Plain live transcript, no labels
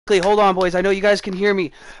quickly, hold on, boys. I know you guys can hear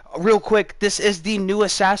me. Real quick, this is the new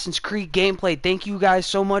Assassin's Creed gameplay. Thank you guys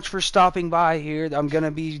so much for stopping by here. I'm going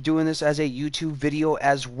to be doing this as a YouTube video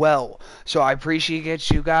as well. So I appreciate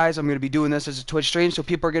you guys. I'm going to be doing this as a Twitch stream, so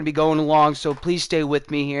people are going to be going along, so please stay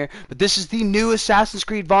with me here. But this is the new Assassin's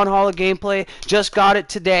Creed Valhalla gameplay. Just got it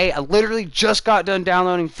today. I literally just got done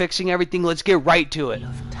downloading, fixing everything. Let's get right to it.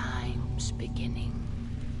 Of times beginning.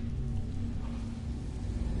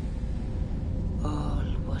 All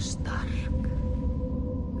was dark.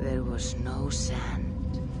 There was no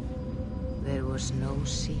sand. There was no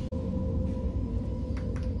sea.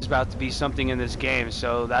 There's about to be something in this game,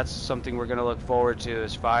 so that's something we're going to look forward to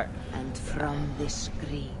as fire. And from this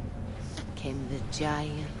screen came the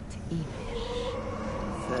giant Ymir,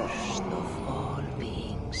 first of all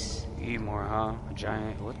beings. Ymir, huh? A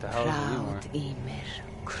giant. What the hell is Proud Ymir,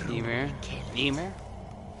 cruelly Ymir? killed. Ymir?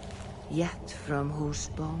 Yet from whose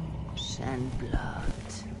bones and blood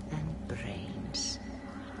and brains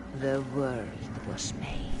the world was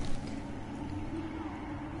made.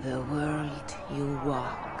 The world you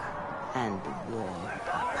walk and war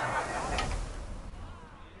upon.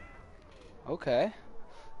 Okay.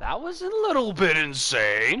 That was a little bit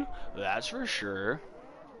insane. That's for sure.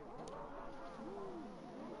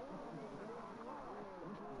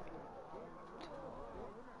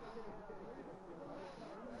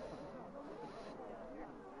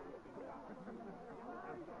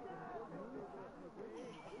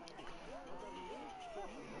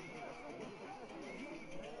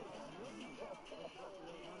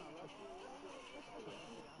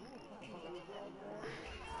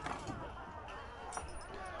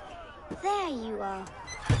 There you are.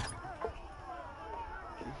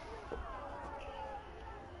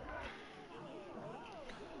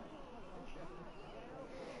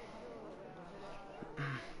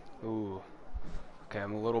 Ooh. Okay,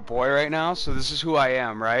 I'm a little boy right now, so this is who I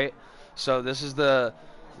am, right? So this is the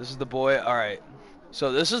boy. All right.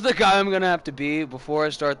 So this is the guy I'm gonna have to be before I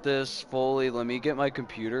start this fully. Let me get my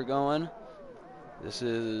computer going.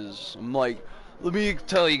 Let me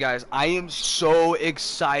tell you guys, I am so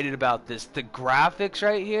excited about this. The graphics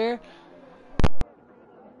right here.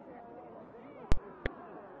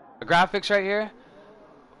 The graphics right here.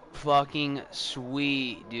 Fucking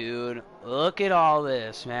sweet, dude. Look at all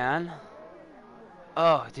this, man.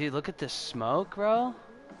 Oh, dude, look at this smoke, bro.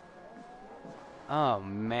 Oh,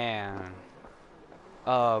 man.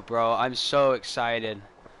 Oh, bro, I'm so excited.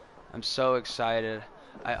 I'm so excited.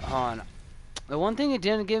 Hold on. The one thing it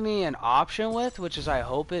didn't give me an option with, which is I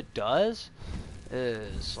hope it does,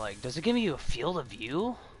 is, like, does it give me a field of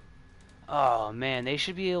view? Oh, man, they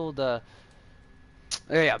should be able to...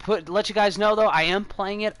 Yeah, let you guys know, though, I am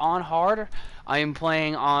playing it on hard. I am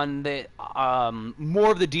playing on the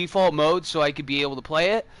more of the default mode, so I could be able to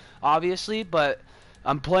play it, obviously, but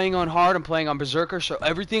I'm playing on hard, I'm playing on Berserker, so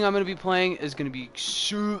everything I'm going to be playing is going to be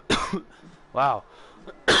wow.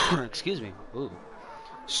 Excuse me. Ooh.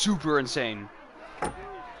 Super insane.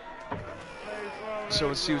 So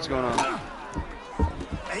let's see what's going on.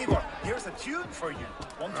 Eivor, here's a tune for you.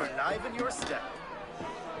 Want to liven your step.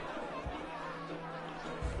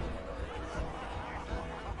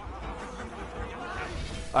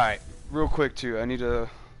 Alright, real quick too, I need to,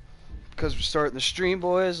 because we're starting the stream,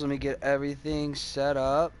 boys, let me get everything set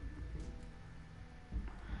up.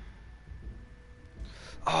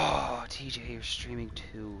 Oh, TJ, you're streaming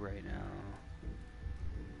too right now.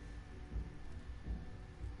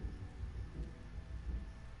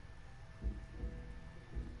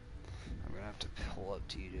 I'm gonna have to pull up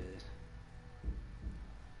TJ.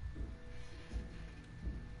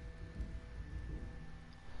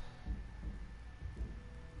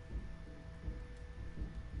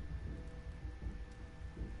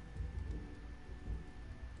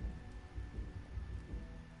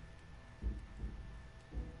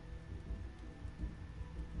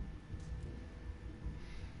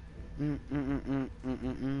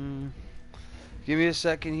 Give me a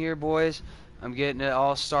second here, boys. I'm getting it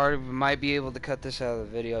all started. We might be able to cut this out of the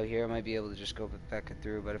video here. I might be able to just go back it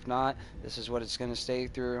through, but if not, this is what it's going to stay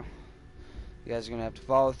through. You guys are going to have to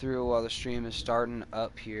follow through while the stream is starting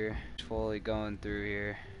up here. It's fully going through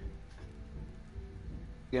here.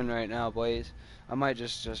 Again right now, boys. I might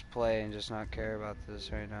just play and just not care about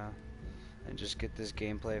this right now. And just get this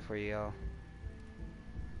gameplay for y'all.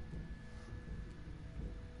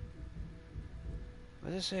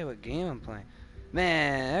 What does it say what game I'm playing?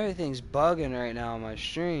 Man, everything's bugging right now on my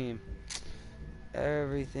stream.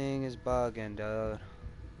 Everything is bugging, dude.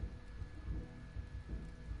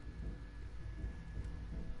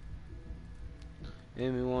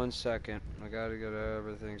 Give me 1 second. I gotta get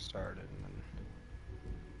everything started.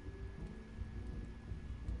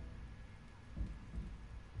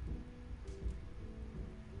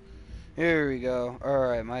 Here we go.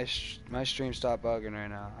 Alright, my stream stopped bugging right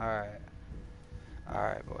now.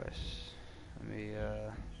 Alright, boys. Let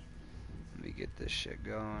me get this shit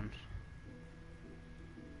going.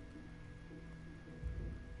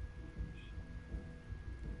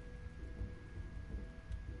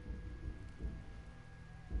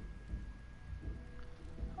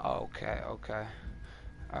 Okay.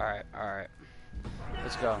 Alright.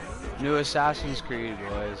 Let's go. New Assassin's Creed,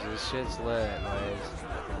 boys. This shit's lit, boys.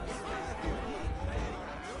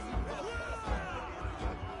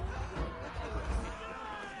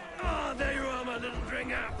 Oh, there you are, my little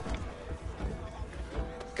dringer.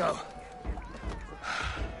 Go.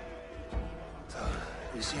 So,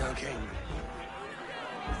 you see our king?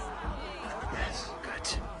 Yes,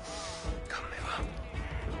 good. Come,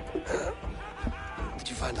 Eva. Did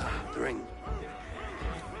you find the ring?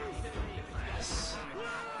 Yes.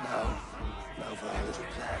 Now for our little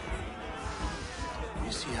plan.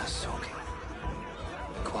 You see us talking.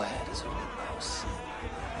 Quiet as a mouse.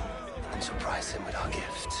 And surprise him with our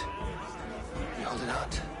gift. You hold it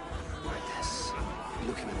out, like this. You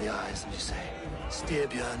look him in the eyes and you say,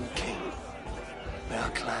 Styrbjörn King, may our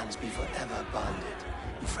clans be forever bonded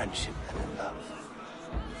in friendship and in love.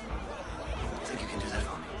 Think you can do that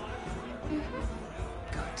for me?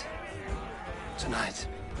 Good. Tonight,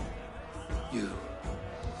 you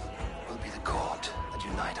will be the cord that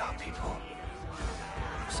unite our people.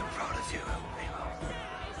 I'm so proud of you, Eva.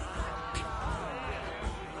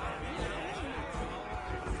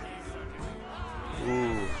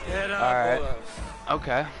 Ooh. Get up, Alright. Olaf.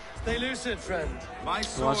 Okay. Stay lucid, friend. My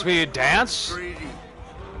He wants me to dance? Greedy.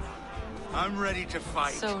 I'm ready to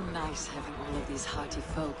fight. So nice having all of these hearty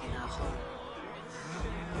folk in our home.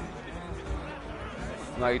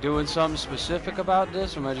 Am I doing something specific about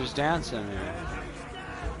this, or am I just dancing here?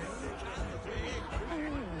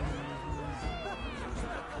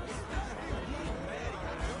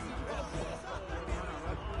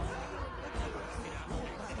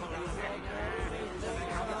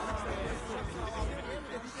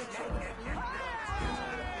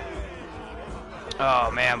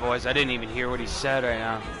 Oh man, boys, I didn't even hear what he said right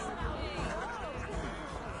now.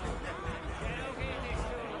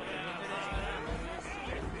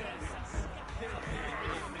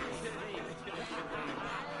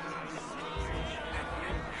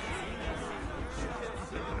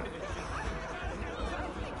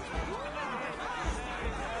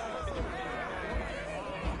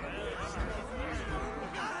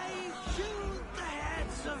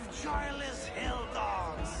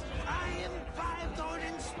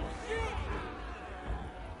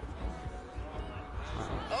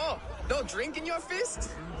 Drink in your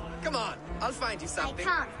fist? Come on, I'll find you something. I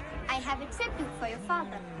can't. I have a tribute for your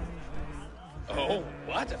father. Oh,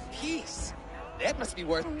 what a piece. That must be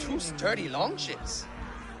worth 2 sturdy longships.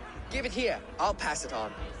 Give it here. I'll pass it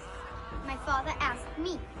on. My father asked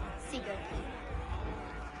me, Sigurd.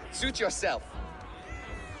 Suit yourself.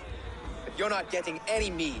 But you're not getting any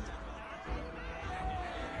mead.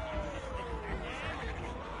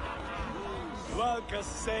 Valka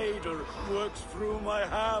Seder works through my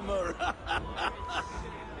hammer.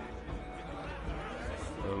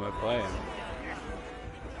 What am I playing?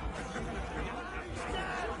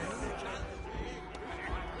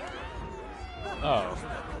 Oh.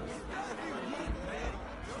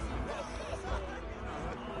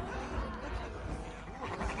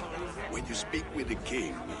 When you speak with the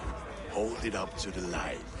king, hold it up to the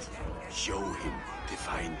light. Show him the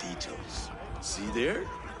fine details. See there?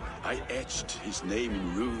 I etched his name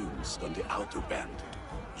in runes on the outer band.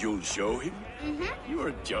 You'll show him? Mm-hmm.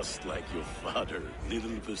 You're just like your father,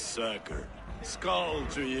 little berserker. Skull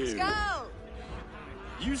to you. Skull!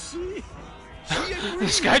 You see? She agrees.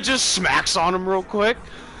 This guy just smacks on him real quick.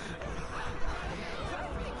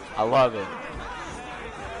 I love it.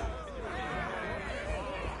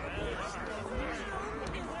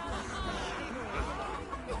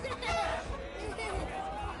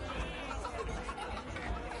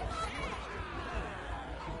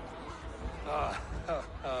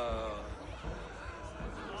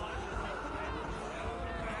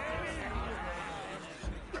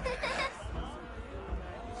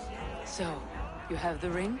 So, you have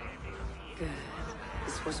the ring? Good.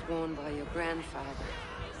 This was worn by your grandfather.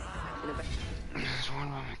 It's worn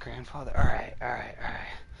by my grandfather. Alright.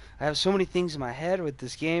 I have so many things in my head with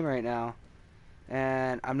this game right now.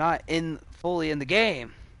 And I'm not fully in the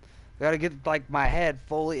game. I gotta get like my head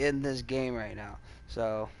fully in this game right now.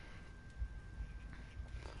 So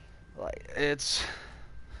like it's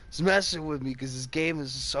messing with me because this game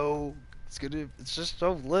is it's just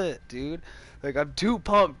so lit, dude. Like, I'm too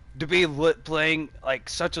pumped to be playing like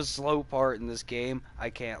such a slow part in this game. I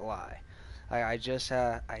can't lie.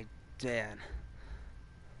 Dan.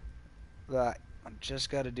 But I just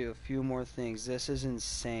got to do a few more things. This is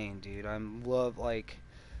insane, dude. Loving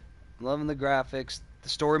the graphics. The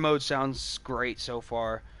story mode sounds great so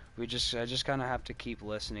far. I just kind of have to keep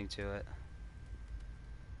listening to it.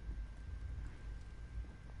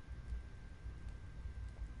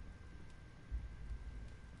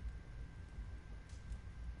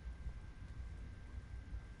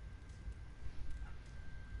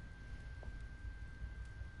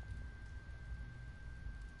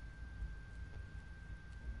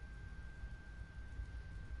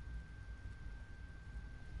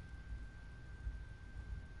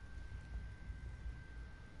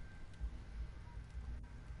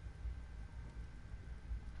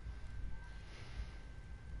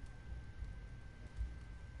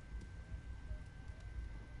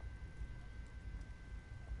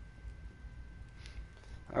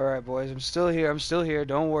 Alright, boys, I'm still here.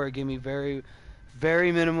 Don't worry, give me very,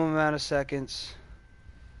 very minimum amount of seconds.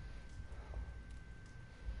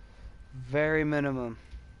 Very minimum.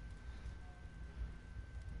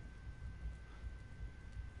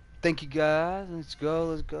 Thank you, guys. Let's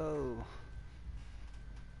go.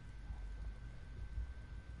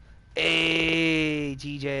 Hey,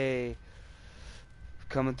 TJ.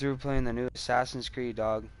 Coming through playing the new Assassin's Creed,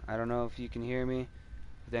 dog. I don't know if you can hear me.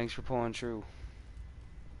 Thanks for pulling true.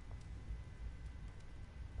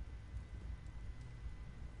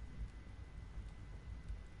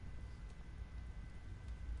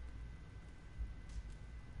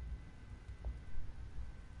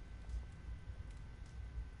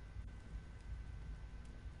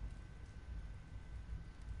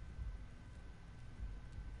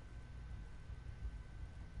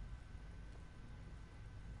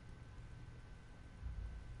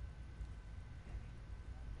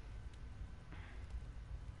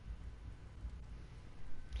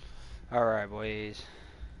 Alright, boys.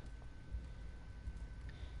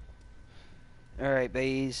 Alright,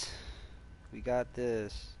 bays. We got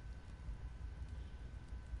this.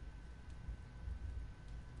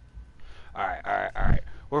 Alright.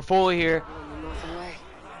 We're fully here.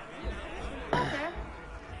 Mother,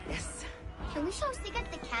 Yes, can we show Sigurd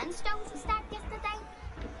the can stones we started yesterday?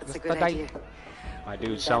 that's a good idea. My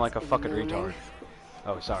dude sound like a That's fucking the new retard. name.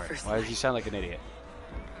 Oh, sorry. First Why does he sound like an idiot?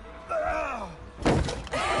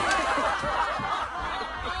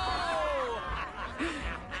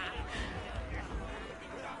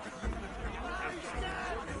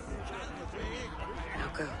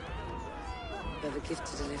 Now go. You have a gift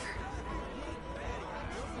to deliver.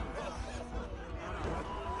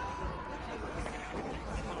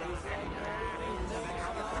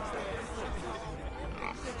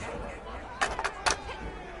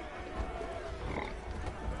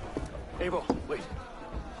 Eivor, wait.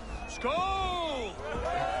 Skål!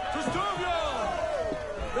 To Sturmjorn,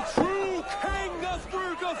 the true king of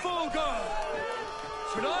Bruggerfolga!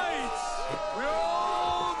 Tonight, we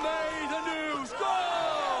all made anew.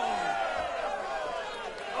 Skål!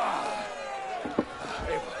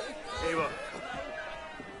 Eivor.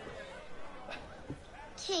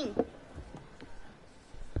 King,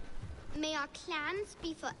 may our clans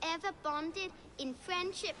be forever bonded in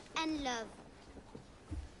friendship and love.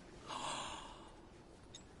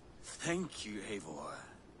 Thank you, Eivor.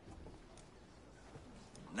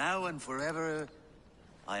 Now and forever,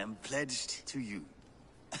 I am pledged to you.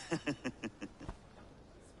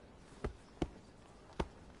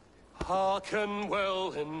 Hearken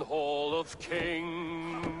well in Hall of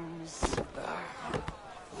Kings.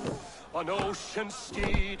 On ocean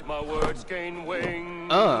steed, my words gain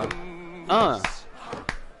wings.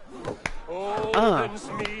 Odin's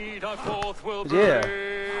mead I forth will bring. Yeah.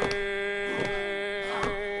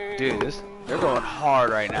 Dude, they're going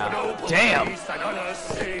hard right now. Damn.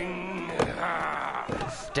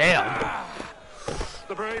 Damn.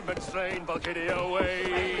 The brave men slain, Valkyria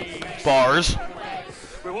waits. Bars.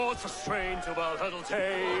 Rewards for strain to Valhalla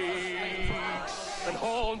takes, and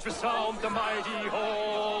horns resound the mighty horn.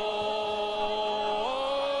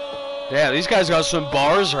 Yeah, these guys got some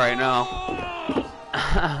bars right now.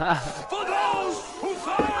 For those who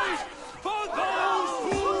fight, for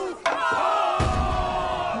those who fight.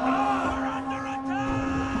 Under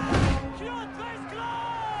attack!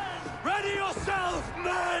 Ready yourself,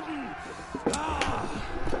 men!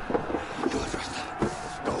 Go first.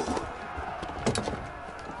 Go.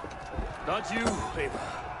 Not you, Eivor.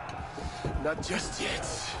 Not just yet.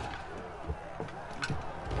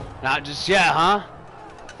 Not just yet, huh?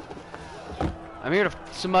 I'm here to f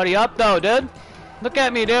somebody up, though, dude. Look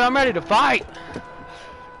at me, dude. I'm ready to fight.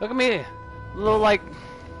 Look at me. Little like,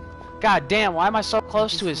 god damn, why am I so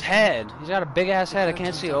close to his head? He's got a big ass head, I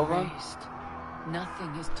can't see over him.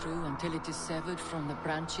 Nothing is true until it is severed from the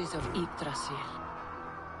branches of Yggdrasil.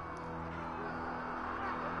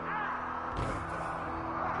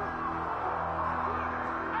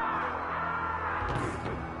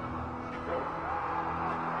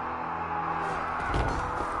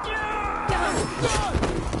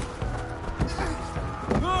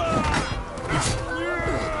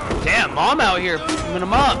 Damn, Mom out here picking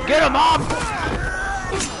him up. Get him, Mom!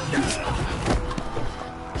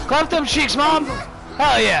 Cleft them cheeks, Mom!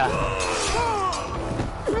 Hell yeah!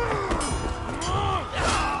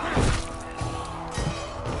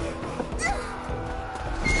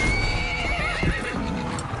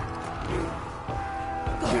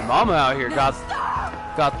 Dude, Mama out here got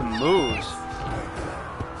the moves.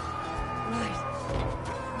 Right.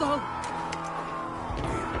 Go.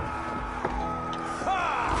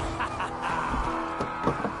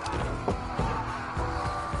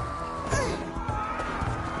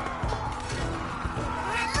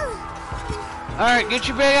 Alright, get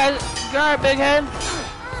your big ass. Alright, big head.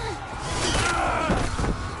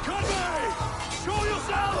 Show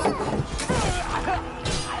yourself!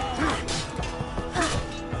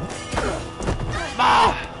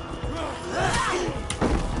 Ah!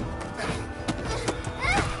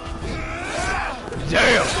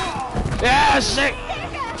 Damn! Yeah, sick!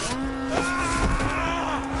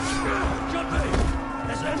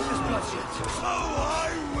 Let's end this bloodshed. Oh,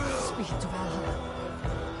 I will! Speak to Valhalla.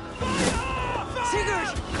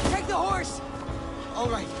 Sigurd! Take the horse! All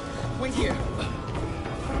right, wait here.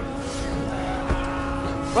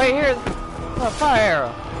 Wait here. Oh, fire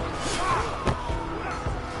arrow.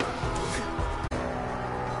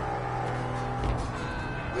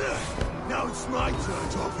 Now it's my turn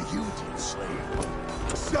to offer you to enslave.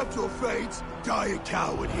 Accept your fate, die a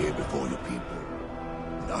coward here before your people,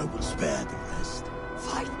 and I will spare the rest.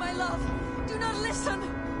 Fight, my love! Do not listen!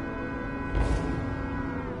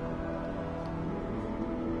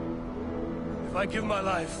 If I give my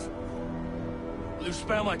life, will you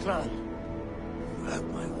spare my clan? You have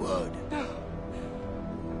my word. No.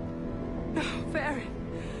 No, Baron.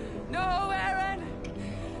 No, Aaron!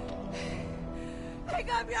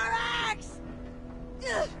 Pick up your axe!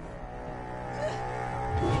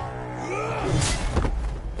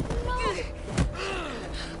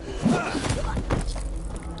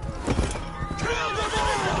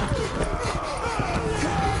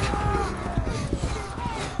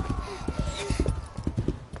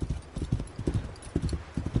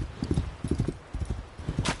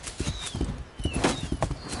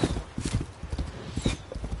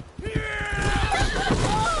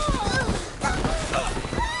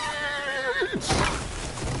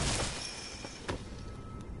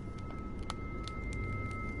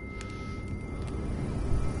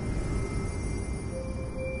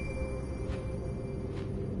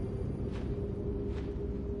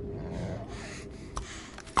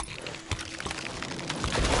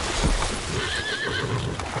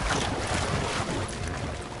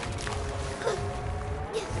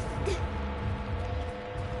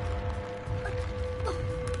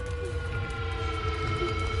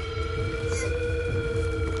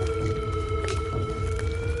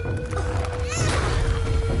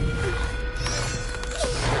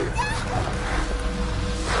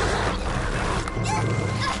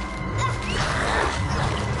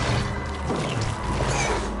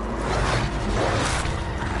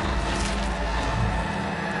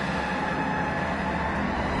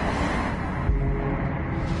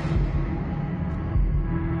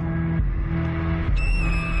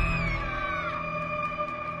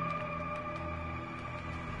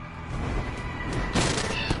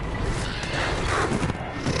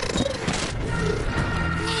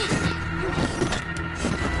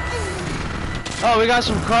 Oh, we got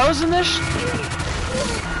some crows in this?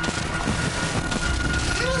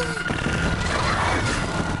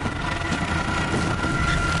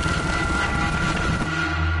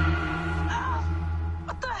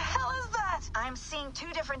 What the hell is that? I'm seeing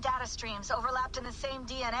two different data streams overlapped in the same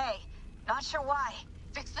DNA. Not sure why.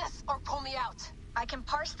 Fix this or pull me out. I can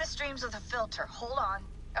parse the streams with a filter. Hold on.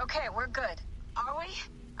 Okay, we're good. Are we?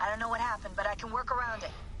 I don't know what happened, but I can work around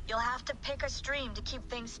it. You'll have to pick a stream to keep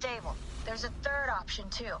things stable. There's a third option,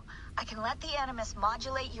 too. I can let the Animus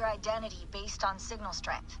modulate your identity based on signal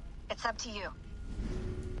strength. It's up to you.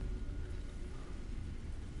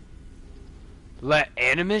 Let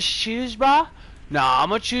Animus choose, brah? Nah, I'm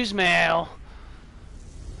gonna choose male.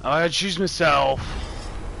 I gotta choose myself.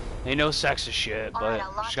 Ain't no sexist shit, but Alright,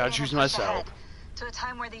 I'll lock just gotta in choose and push myself. ahead to a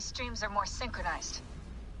time where these streams are more synchronized.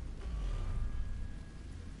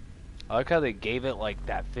 I like how they gave it like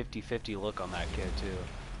that 50-50 look on that kid too.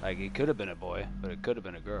 Like it could have been a boy, but it could have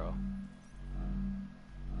been a girl.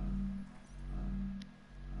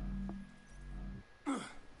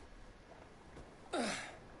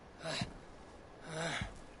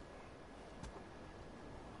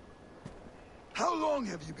 How long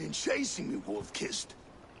have you been chasing me, Wolf-Kissed?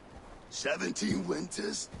 17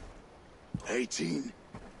 winters? 18?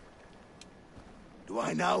 Do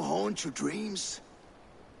I now haunt your dreams?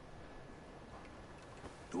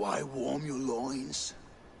 Do I warm your loins?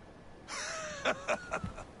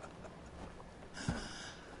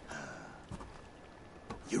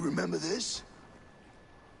 You remember this?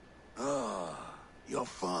 Ah, your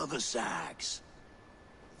father's axe.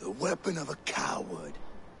 The weapon of a coward.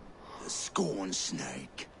 The scorn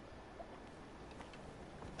snake.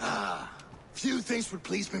 Ah, few things would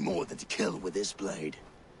please me more than to kill with this blade.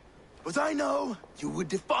 But I know you would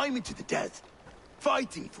defy me to the death,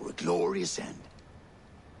 fighting for a glorious end.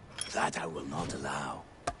 That I will not allow.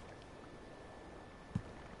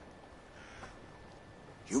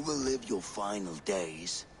 You will live your final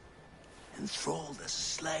days enthralled as a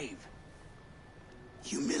slave.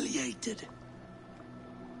 Humiliated.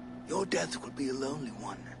 Your death will be a lonely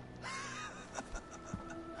one.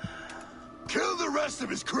 Kill the rest of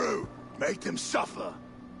his crew! Make them suffer!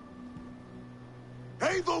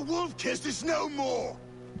 Eivor Wolf-Kissed is no more!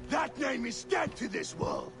 That name is dead to this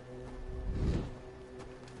world!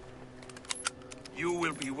 You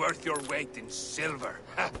will be worth your weight in silver.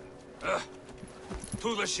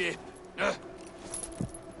 To the ship.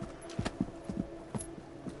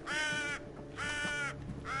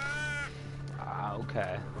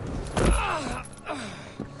 Okay.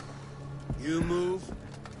 You move,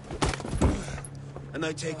 and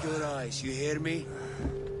I take your eyes. You hear me?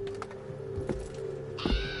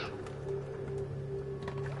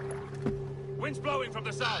 Wind's blowing from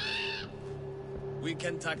the south. We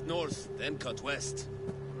can tack north, then cut west.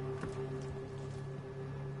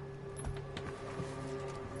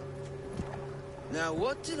 Now,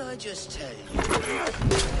 what did I just tell you?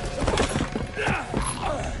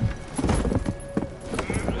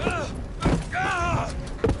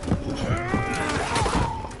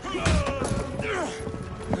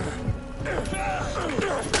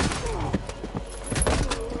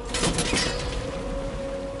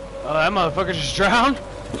 Oh, that motherfucker just drowned?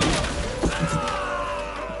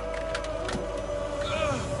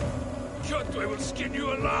 I will skin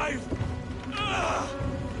you alive!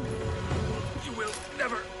 You will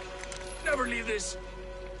never leave this!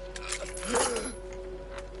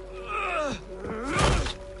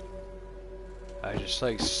 I just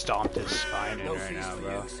like stomped his spine in No right feast now, for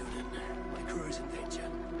bro. you, Sunan. My crew is in danger.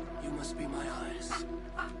 You must be my eyes.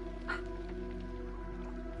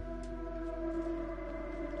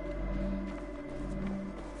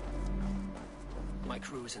 My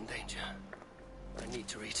crew is in danger. I need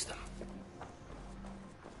to reach them.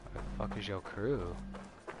 Where the fuck is your crew?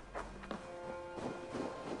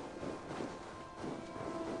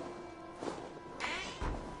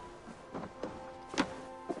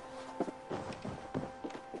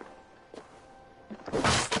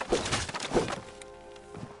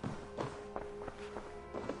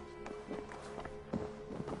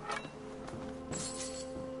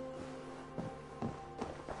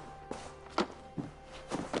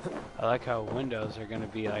 I like how windows are gonna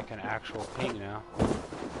be like an actual ping now.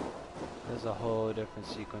 There's a whole different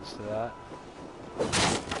sequence to that.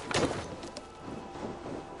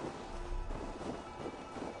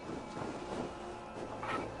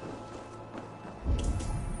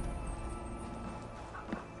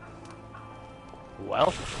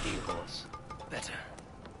 Wealth equals. Better.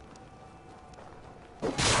 I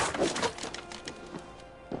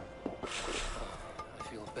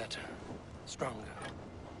feel better. Stronger.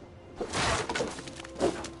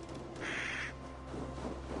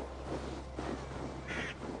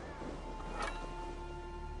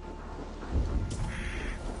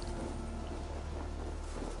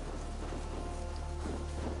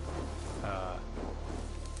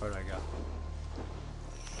 Where do I go?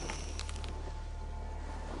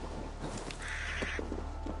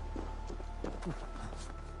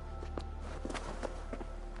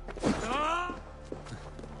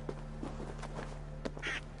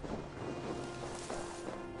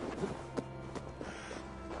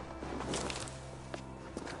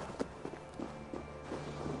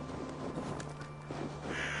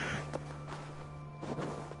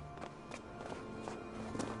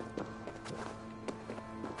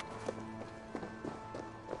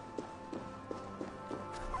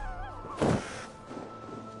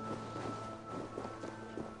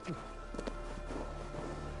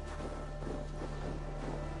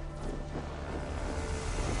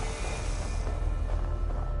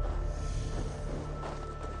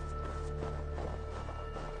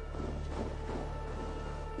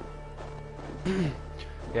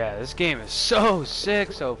 Yeah, this game is so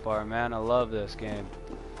sick so far, man. I love this game.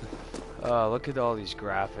 Look at all these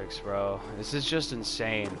graphics, bro. This is just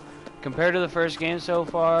insane. Compared to the first game so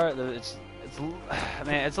far, it's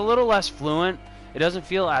a little less fluent. It doesn't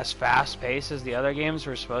feel as fast-paced as the other games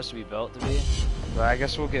were supposed to be built to be. But I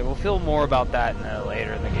guess we'll feel more about that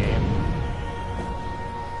later in the game.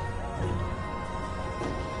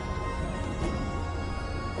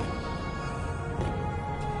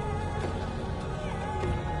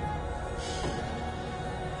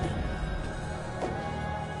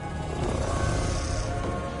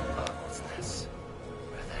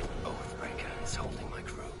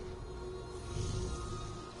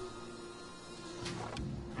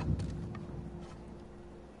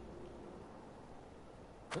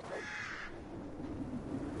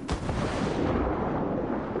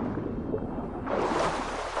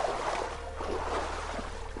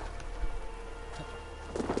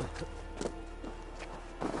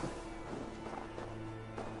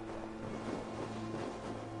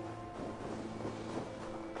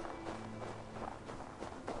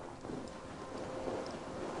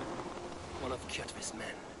 One of Kjotve's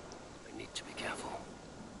men. I need to be careful.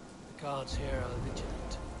 The guards here are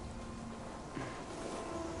vigilant.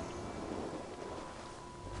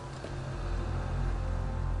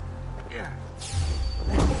 Yeah.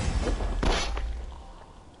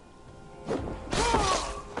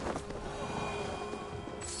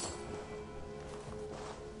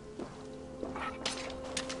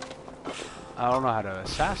 I don't know how to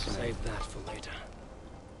assassinate. Save that for later.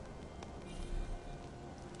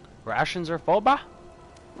 Rations are full, bah?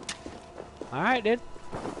 Alright, dude.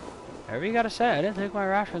 Whatever you gotta say, I didn't think my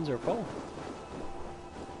rations are full.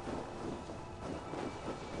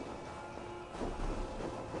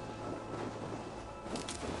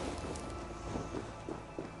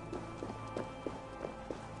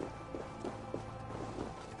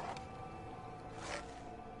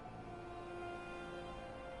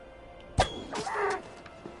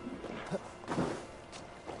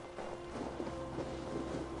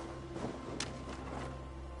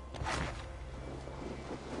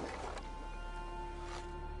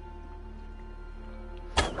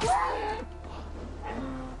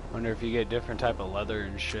 Wonder if you get different type of leather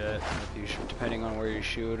and shit, if you depending on where you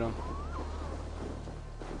shoot them.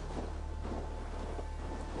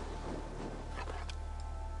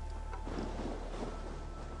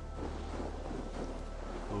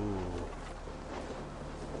 Ooh.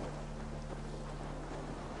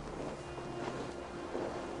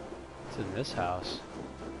 What's in this house?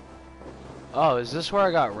 Oh, is this where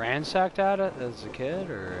I got ransacked at it as a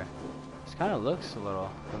kid, or? This kind of looks a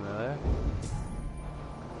little familiar.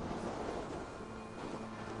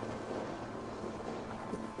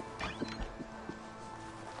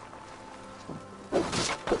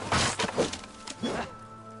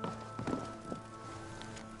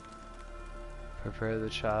 Prepare the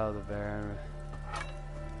child of Aaron.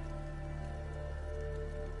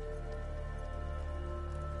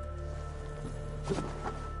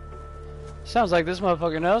 Sounds like this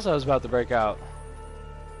motherfucker knows I was about to break out.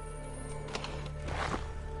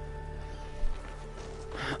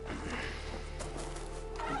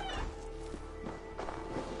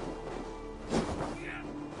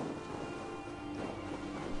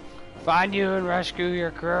 Find you and rescue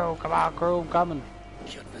your crew. Come on, crew, I'm coming.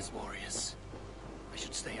 Kjotve's warriors. I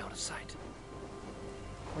should stay out of sight.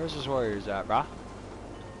 Where's his warriors at, brah?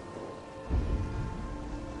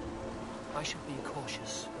 I should be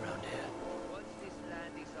cautious around here. Once this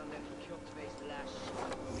land is under Kjotve's lash,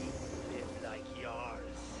 we live like Jarls.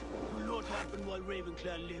 It will not happen while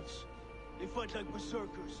Ravenclan lives. They fight like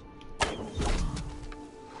berserkers.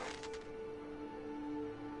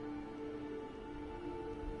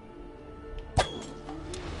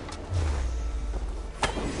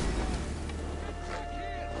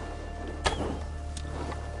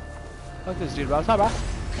 Fuck this dude, bro. What's up, bro?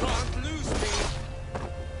 Can't lose me.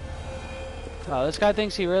 Oh, this guy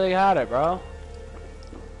thinks he really had it, bro.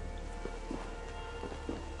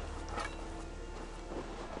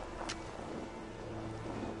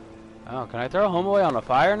 Oh, can I throw Homeboy on a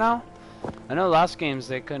fire now? I know last games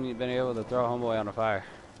they couldn't have been able to throw Homeboy on a fire.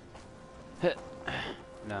 Hit.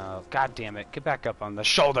 No, god damn it. Get back up on the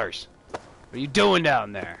shoulders. What are you doing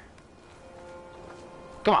down there?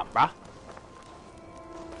 Come on, brah.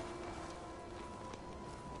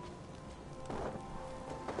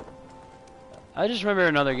 I just remember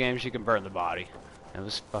in other games you can burn the body. It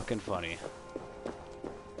was fucking funny.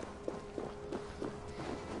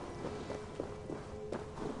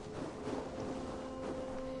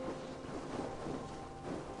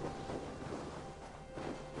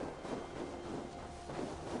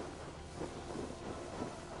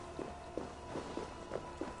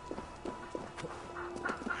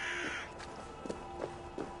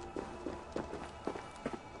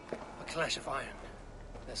 clash of iron.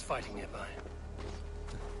 There's fighting nearby.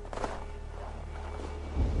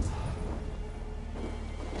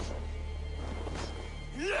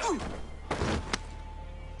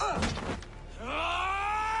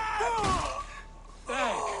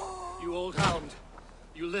 Dag, you old hound.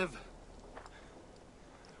 You live.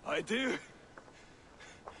 I do.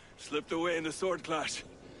 Slipped away in the sword clash.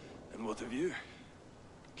 And what of you?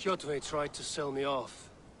 Kjotve tried to sell me off.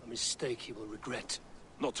 A mistake he will regret.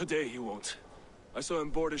 Not today, he won't. I saw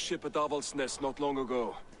him board a ship at Avaldsnes not long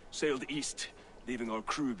ago. Sailed east, leaving our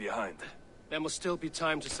crew behind. There must still be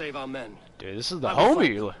time to save our men. Dude, this is the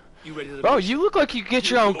homie. You ready to Bro, you look like you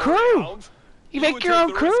get your own crew. You make your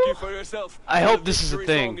own crew? I hope this is a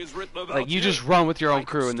thing. Like, you just run with your own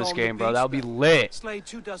crew in this game, bro. That would be lit. Slay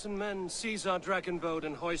 24 men, seize our dragon boat,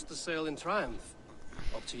 and hoist the sail in triumph.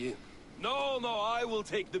 Up to you. No, I will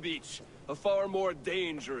take the beach. A far more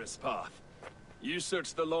dangerous path. You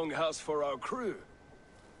search the longhouse for our crew.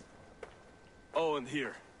 Oh, and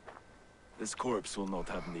here. This corpse will not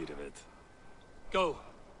have need of it. Go.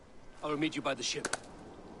 I will meet you by the ship.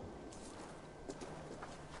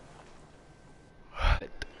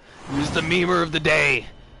 He was the memer of the day.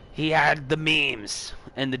 He had the memes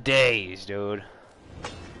and the days, dude.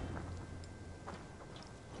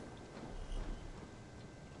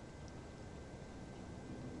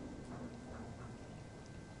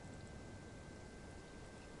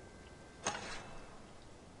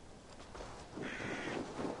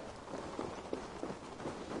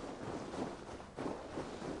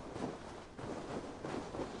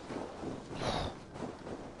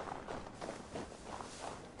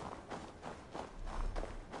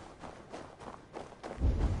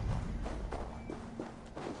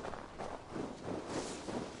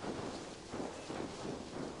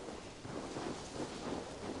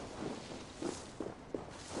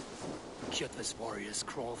 Kjotve's warriors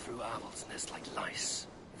crawl through Avaldsnes like lice.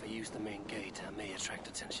 If I use the main gate, I may attract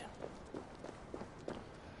attention.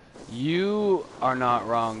 You are not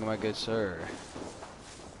wrong, my good sir.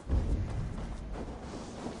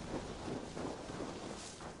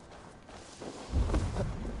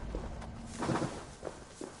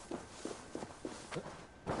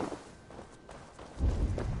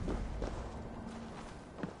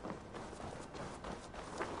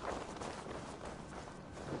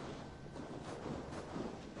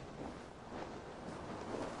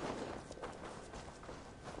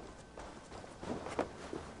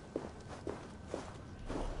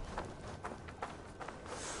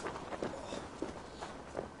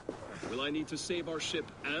 Will I need to save our ship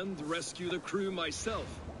and rescue the crew myself?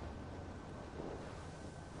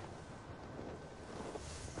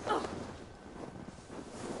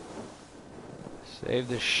 Save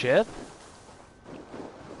the ship?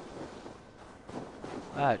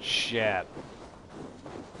 That ship.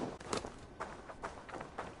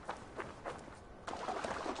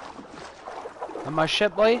 On my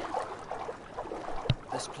ship, boy?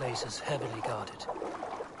 This place is heavily guarded.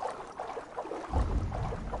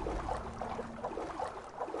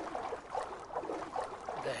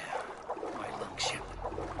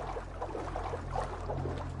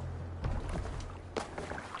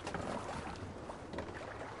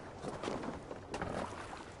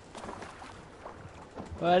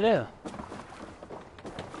 What do I do?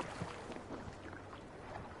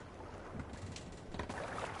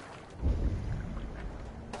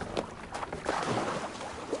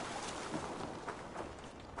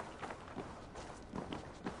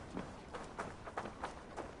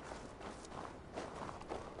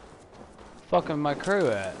 Fucking my crew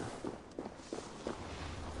at?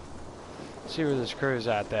 Let's see where this crew's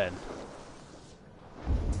at then.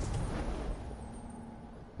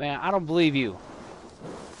 Man, I don't believe you.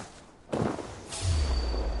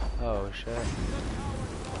 Oh shit.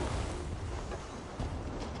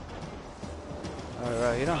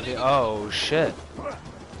 Alright, you don't do. Oh shit.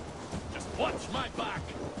 Just watch my back.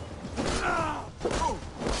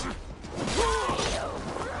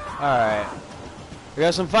 Alright. We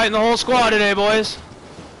got some fighting the whole squad today, boys.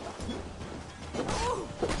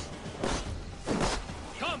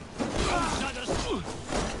 Come.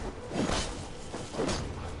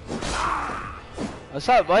 What's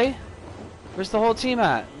up, buddy? Where's the whole team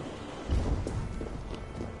at?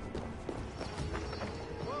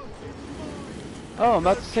 Oh, I'm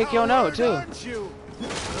about to take your note too.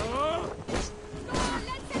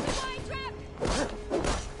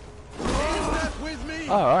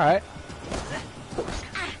 Oh, alright.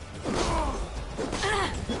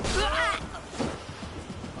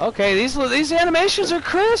 Okay, these animations are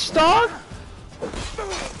crisp, dog.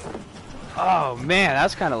 Oh man,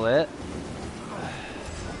 that's kind of lit.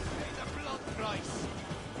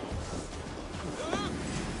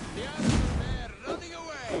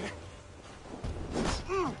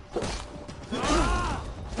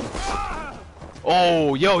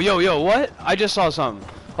 Oh, yo, what? I just saw something.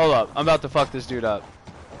 Hold up, I'm about to fuck this dude up.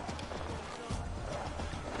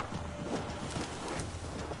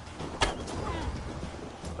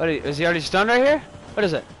 What is he already stunned right here? What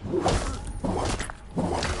is it?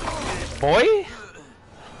 Boy?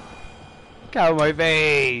 Get out of my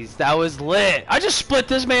face. That was lit. I just split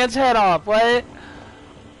this man's head off. What?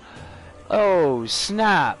 Oh,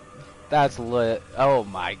 snap. That's lit. Oh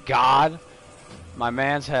my god. My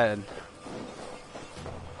man's head.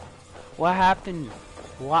 What happened?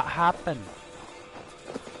 What happened?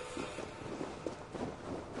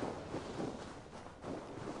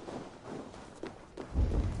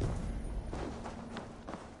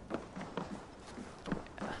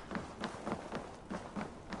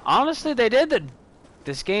 Honestly, they did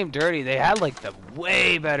this game dirty. They had like the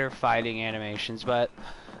way better fighting animations, but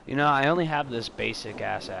you know, I only have this basic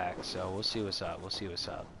ass axe, so we'll see what's up. We'll see what's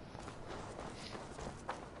up.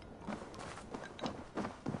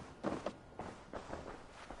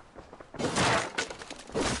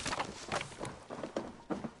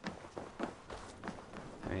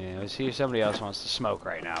 I mean, let's see if somebody else wants to smoke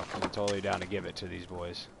right now, because I'm totally down to give it to these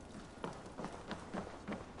boys.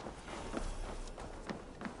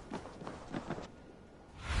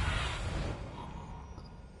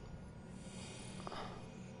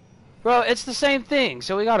 Bro, it's the same thing.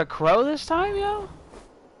 So we got a crow this time, yo?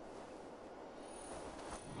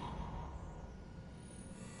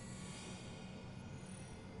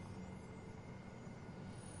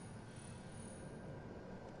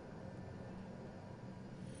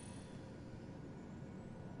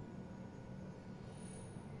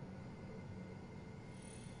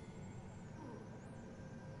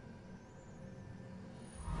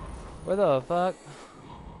 Where the fuck?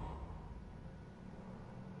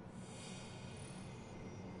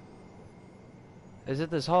 Is it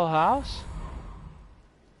this whole house?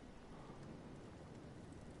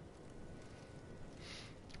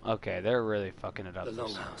 Okay, they're really fucking it up. The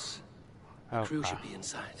longhouse. Oh, The crew should be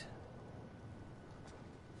inside.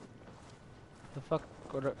 The fuck?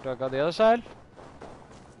 Do I go the other side?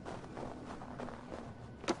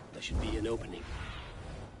 There should be an opening.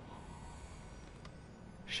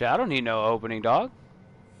 Shit, I don't need no opening, dog.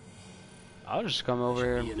 I'll just come over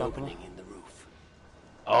here and An fuck opening them. in the roof.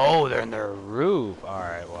 Oh, they're in their roof.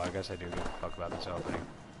 Alright, well, I guess I do give a fuck about this opening.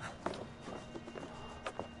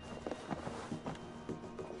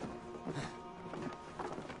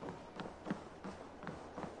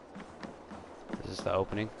 Is this the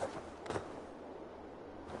opening?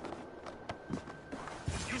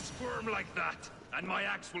 You squirm like that, and my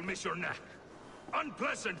axe will miss your neck.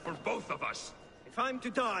 Unpleasant for both of us. If I'm to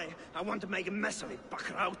die, I want to make a mess of it,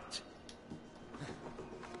 Buckraut.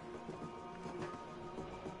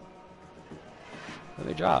 Let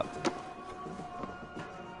me drop.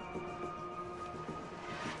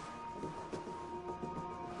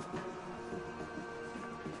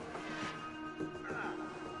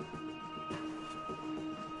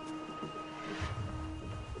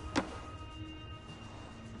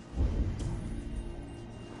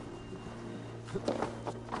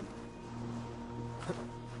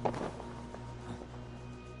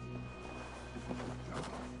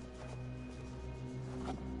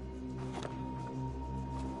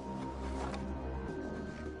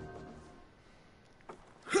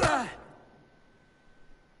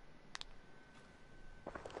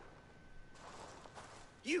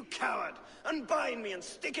 You coward! Unbind me and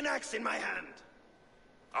stick an axe in my hand!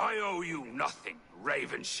 I owe you nothing,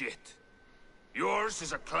 raven shit. Yours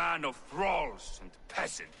is a clan of thralls and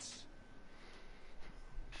peasants.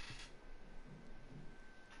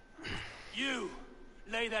 You!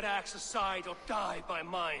 Lay that axe aside or die by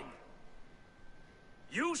mine.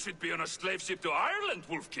 You should be on a slave ship to Ireland,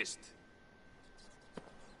 Wolf-Kissed.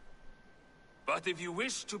 But if you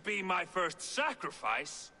wish to be my first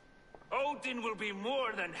sacrifice, Odin will be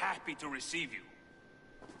more than happy to receive you.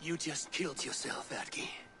 You just killed yourself, Atki.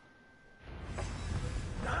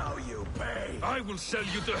 Now you pay! I will sell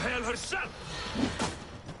you to hell herself!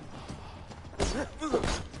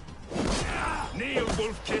 Kneel,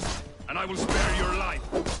 Wolf-Kissed, and I will spare your life.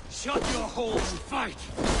 Shut your hole and fight!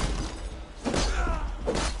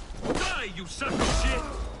 Die, you son of shit!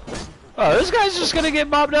 Oh, this guy's just gonna get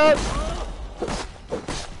mobbed up?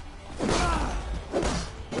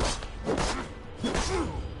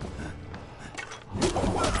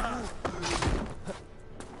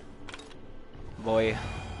 Boy,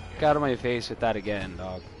 get out of my face with that again,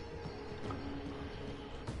 dog.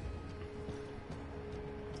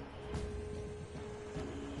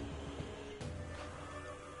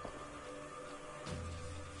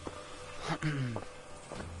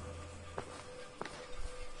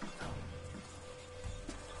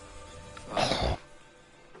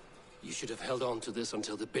 should have held on to this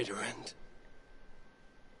until the bitter end.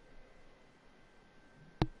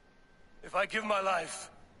 If I give my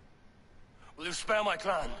life, will you spare my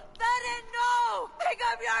clan? Bennett, no! Pick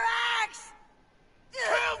up your axe!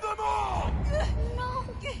 Kill them all! No!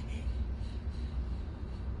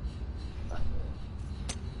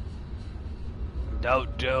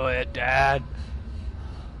 Don't do it, Dad.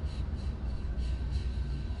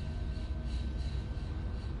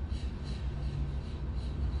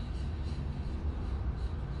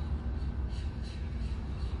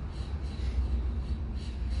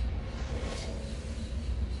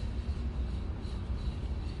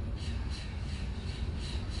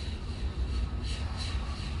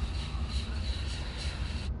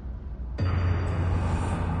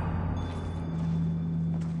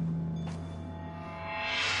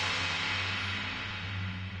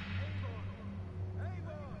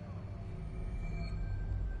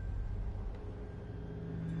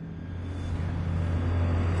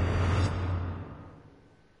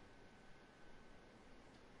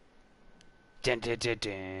 Dun, dun, dun,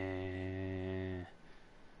 dun.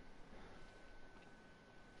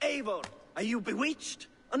 Eivor, are you bewitched?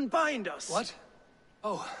 Unbind us. What?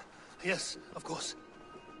 Oh, yes, of course.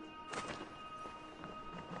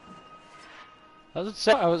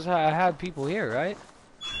 I had people here, right?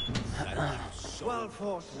 Well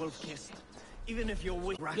fought, Wolf-Kissed. Even if you're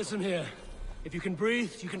weak. Listen here. If you can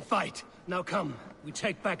breathe, you can fight. Now come. We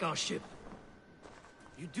take back our ship.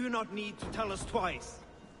 You do not need to tell us twice.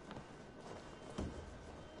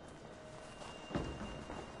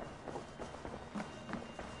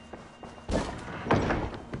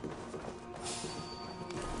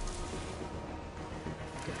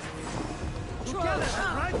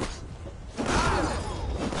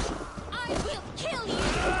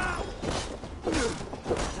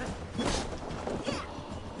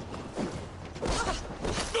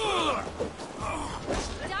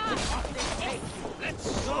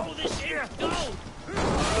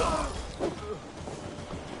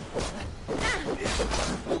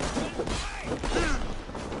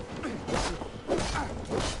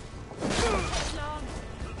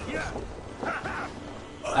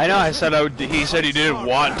 I know I said he said he didn't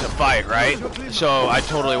want to fight, right? So I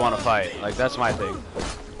totally want to fight. Like, that's my thing.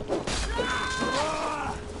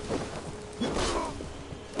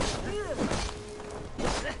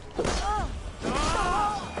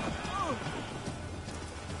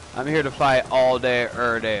 I'm here to fight all day,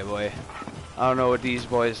 day, boy. I don't know what these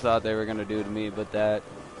boys thought they were gonna do to me, but that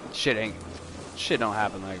shit don't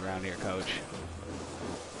happen like around here, coach.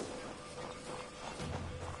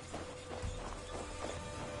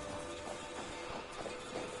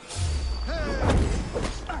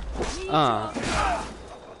 So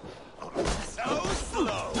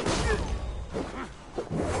slow.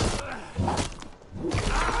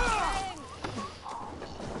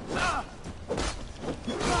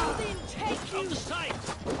 Take you sight.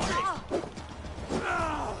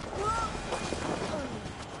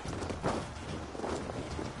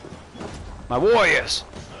 My warriors.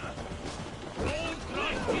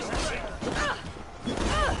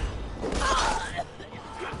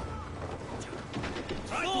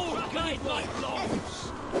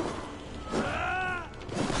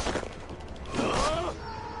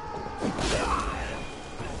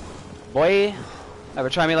 Boy, ever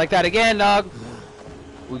try me like that again, dog?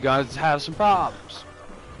 We gonna have some problems.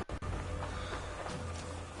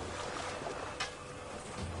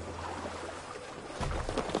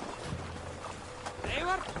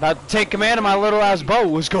 About to take command of my little ass boat.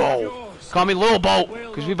 Let's go. Call me little boat,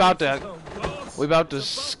 cause we about to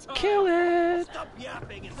kill it. Stop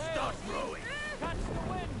yapping and start rowing.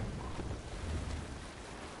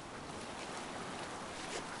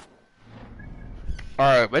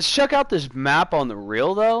 Alright, let's check out this map on the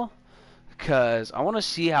reel, though. Because I want to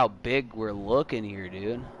see how big we're looking here,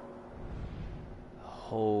 dude.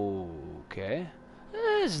 Okay.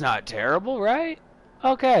 It's not terrible, right?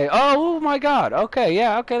 Okay. Oh my god. Okay,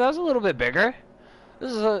 yeah, okay, that's a little bit bigger.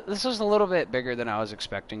 This is a little bit bigger than I was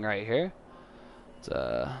expecting right here. It's,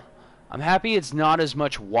 I'm happy it's not as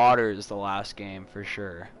much water as the last game, for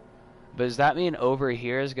sure. But does that mean over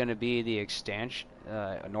here is going to be the extension?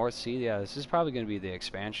 North Sea? Yeah, this is probably going to be the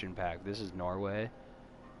expansion pack. This is Norway.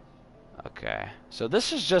 Okay. So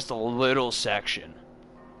this is just a little section.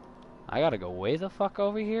 I gotta go way the fuck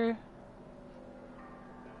over here?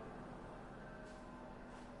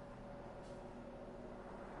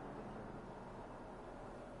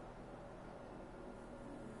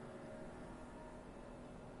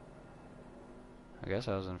 I guess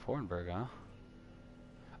I was in Fornburg, huh?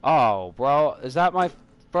 Oh, bro, is that my...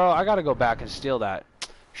 Bro, I gotta go back and steal that.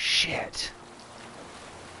 Shit.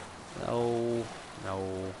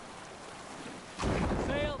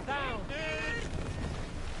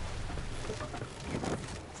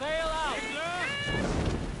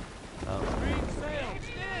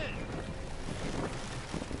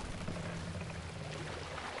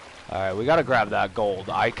 Alright, we gotta grab that gold.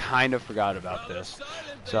 I kind of forgot about this.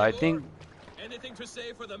 So I think... Anything to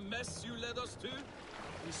say for the mess you led us to?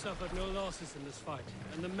 We suffered no losses in this fight,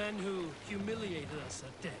 and the men who humiliated us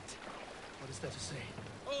are dead. What is there to say?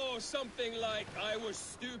 Oh, something like, I was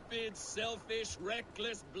stupid, selfish,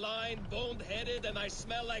 reckless, blind, bone-headed, and I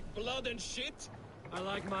smell like blood and shit? I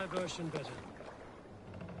like my version better.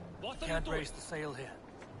 What Can't raise the sail here.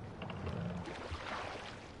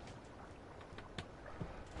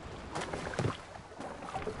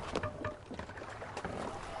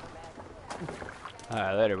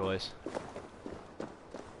 Alright, later, boys.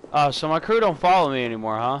 Oh, so my crew don't follow me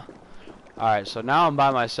anymore, huh? Alright, so now I'm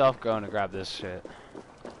by myself going to grab this shit.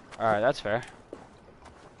 Alright, that's fair.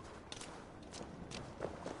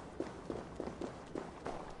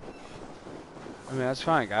 I mean, that's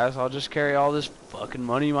fine, guys. I'll just carry all this fucking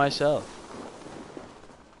money myself.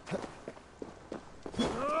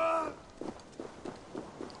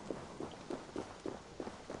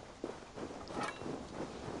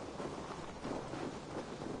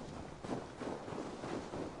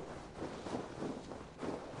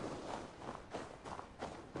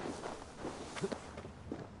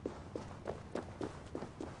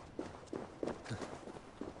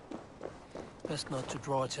 Best not to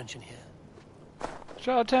draw attention here.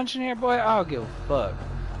 Draw attention here, boy? I don't give a fuck.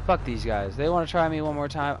 Fuck these guys. They want to try me one more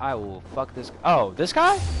time, I will fuck this. Oh, this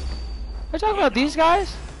guy? Are you talking about these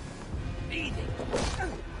guys? Easy.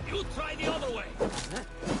 You try the other way.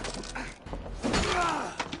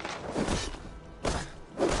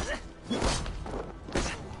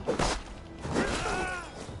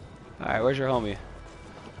 Alright, where's your homie?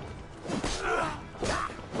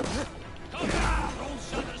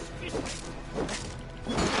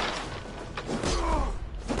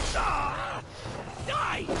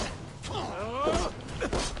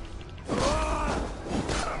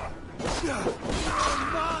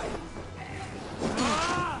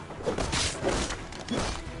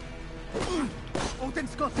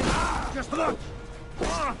 Just look!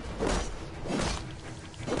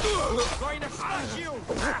 Going to smash you!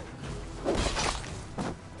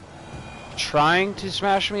 Trying to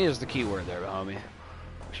smash me is the key word there, homie.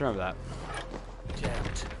 Just remember that.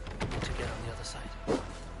 Jammed. To get on the other side.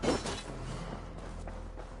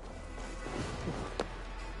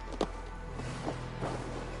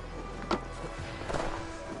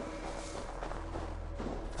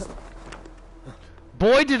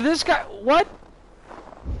 Boy, did this guy... What?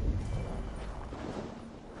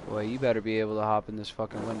 Boy, you better be able to hop in this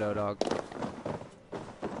fucking window, dog.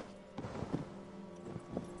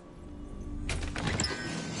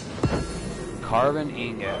 Carbon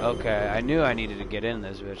ingot. Okay, I knew I needed to get in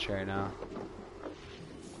this bitch right now.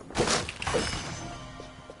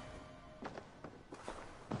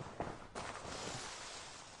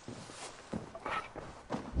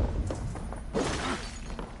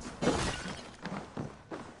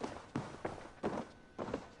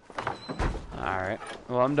 Alright.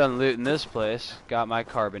 Well, I'm done looting this place. Got my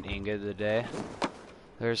carbon ingot of the day.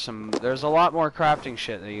 There's a lot more crafting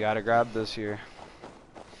shit that you gotta grab this year.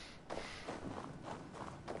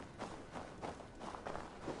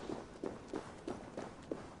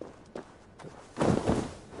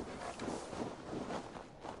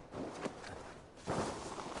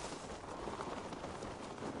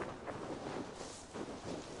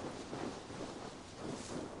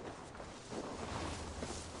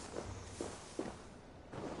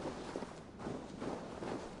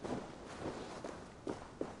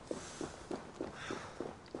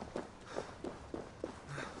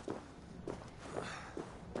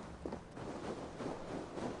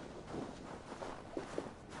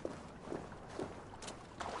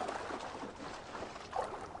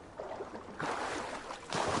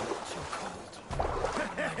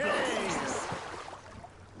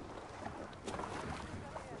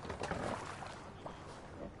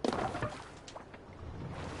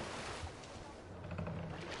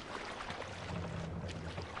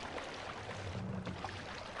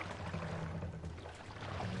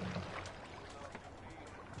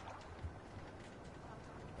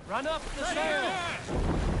 Run up the sail!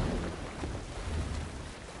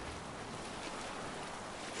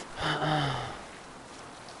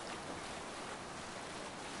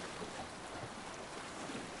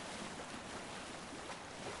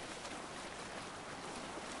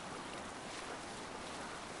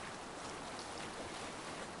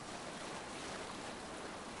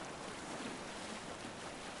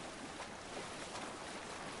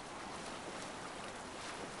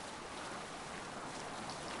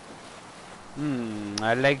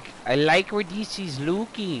 I like where this is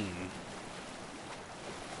looking.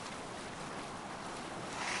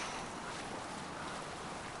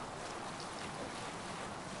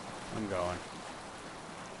 I'm going.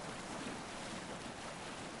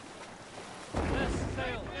 Let's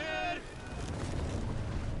sail.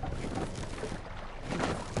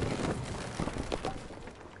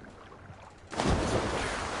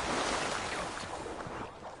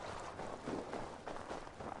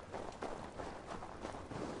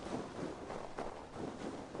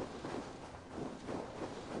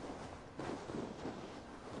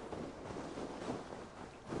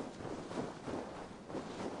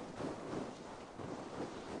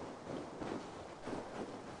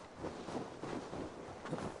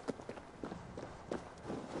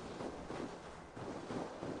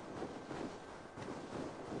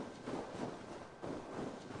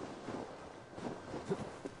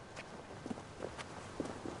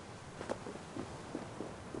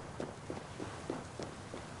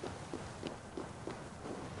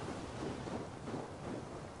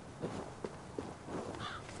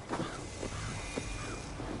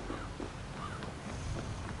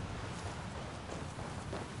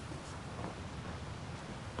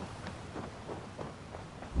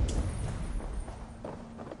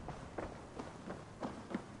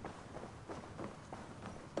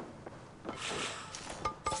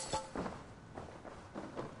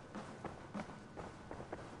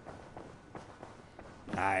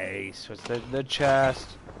 Nice. What's the chest?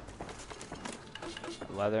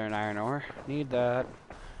 Leather and iron ore. Need that.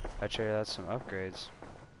 Bet you that's some upgrades.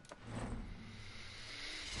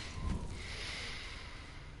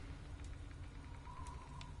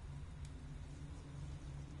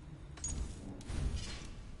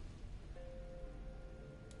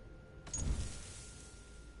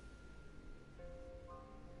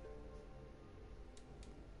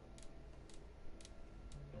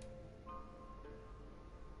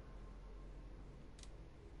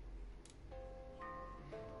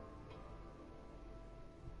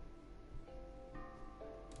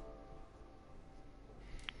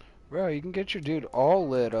 Bro, you can get your dude all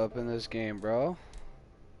lit up in this game, bro.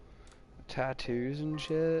 Tattoos and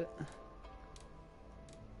shit.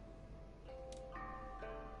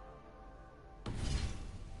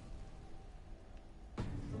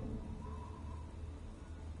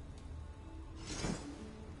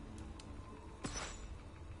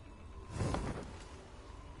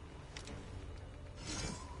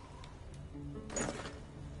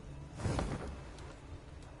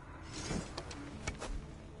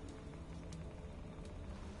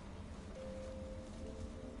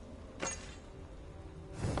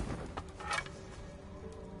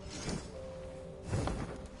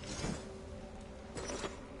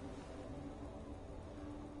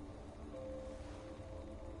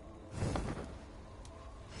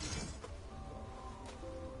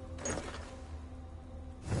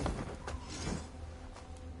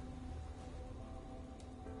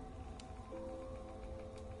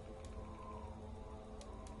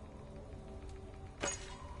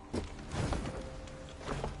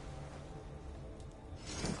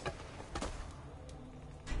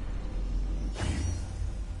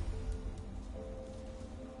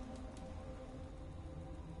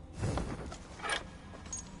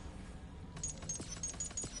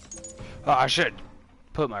 Oh, I should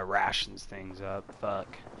put my rations things up.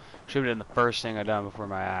 Fuck. Should have done the first thing I done before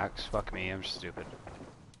my axe. Fuck me, I'm stupid.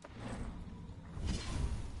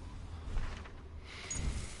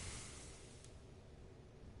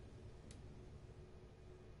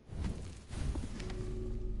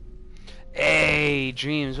 Hey,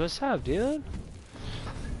 Dreams, what's up, dude?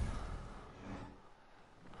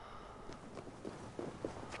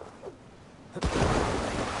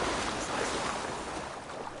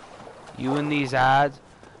 You and these ads?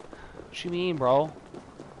 What you mean, bro?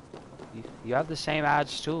 You have the same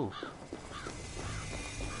ads too.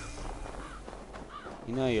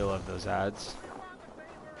 You know you love those ads.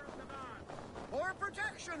 Or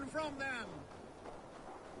protection from them.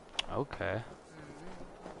 Okay.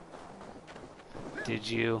 Did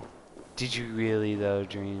you really though,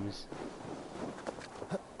 Dreams?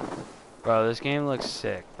 Bro, this game looks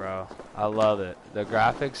sick, bro. I love it. The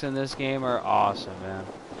graphics in this game are awesome, man.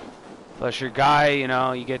 Plus your guy, you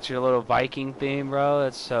know, you get your little Viking theme, bro.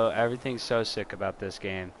 It's so, everything's so sick about this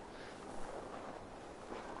game.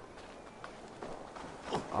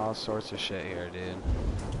 All sorts of shit here, dude.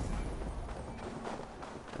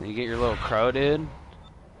 And you get your little crow, dude.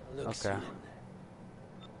 Okay.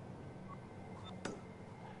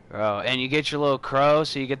 Bro, and you get your little crow,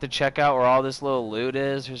 so you get to check out where all this little loot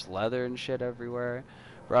is. There's leather and shit everywhere.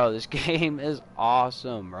 Bro, this game is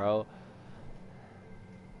awesome, bro.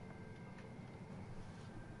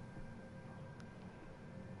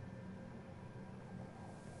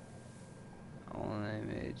 Only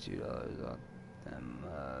made $2 on Them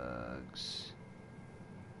mugs.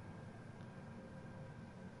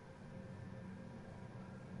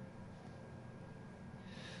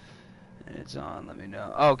 It's on, let me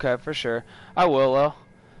know. Okay, for sure. I will, though.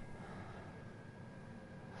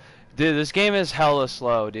 Dude, this game is hella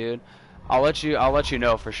slow, dude. I'll let you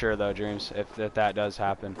know for sure though, Dreams, if that does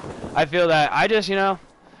happen. I feel that I just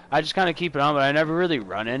kind of keep it on, but I never really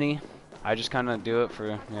run any. I just kind of do it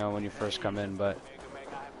for, when you first come in, but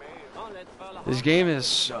this game is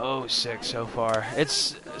so sick so far.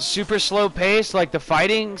 It's super slow paced, like the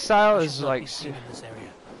fighting style is like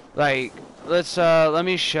let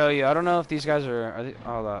me show you. I don't know if these guys are they,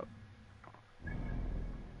 hold up.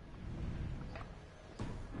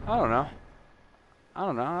 I don't know. I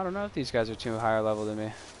don't know if these guys are too higher level than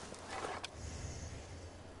me.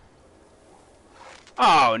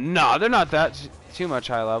 Oh, no, they're not that too much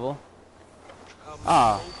high level.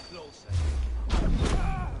 Oh.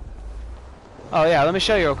 Oh, yeah, let me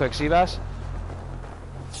show you real quick, Seabass.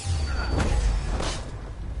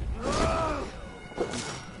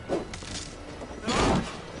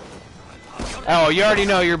 Oh, you already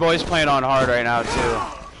know your boy's playing on hard right now,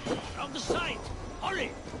 too. From the side! Hurry!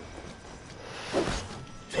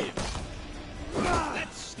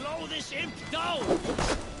 Let's slow this imp down!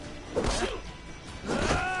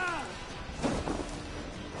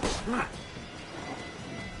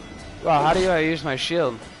 Wow, how do I use my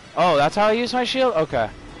shield? Oh, that's how I use my shield? Okay.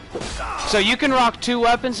 So you can rock 2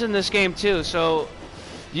 weapons in this game too, so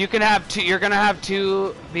you can have 2, you're gonna have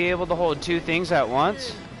to be able to hold 2 things at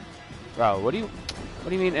once. Bro, what do you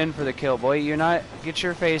mean in for the kill, boy? You're not, get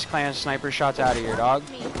your face clan sniper shots out of here, dog.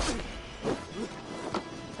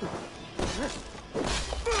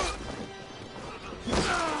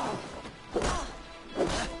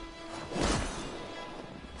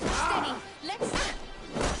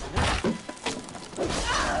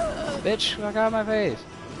 Bitch, I got my face.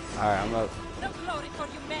 Alright, I'm up.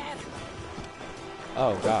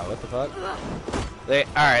 Oh god, what the fuck?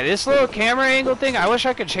 Alright, this little camera angle thing, I wish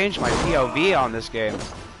I could change my POV on this game.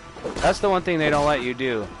 That's the one thing they don't let you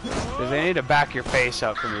do. Because they need to back your face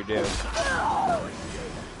up from your dude. I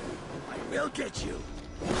will get you.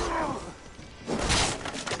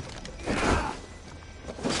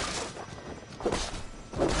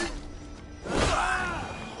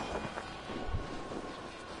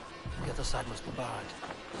 The other side must be barred.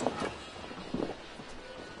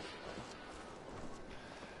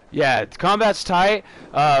 Yeah, combat's tight.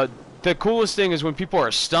 The coolest thing is when people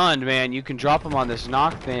are stunned, man, you can drop them on this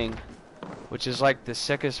knock thing, which is like the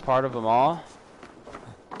sickest part of them all.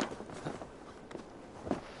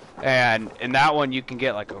 And in that one, you can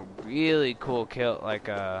get like a really cool kill, like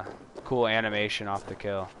a cool animation off the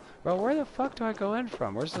kill. Bro, where the fuck do I go in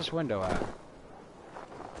from? Where's this window at?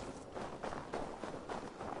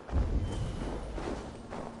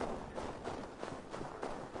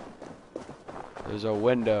 There's a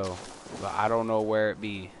window, but I don't know where it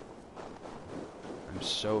be. I'm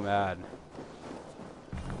so mad.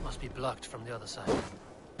 Must be blocked from the other side.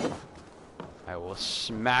 I will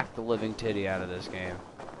smack the living titty out of this game.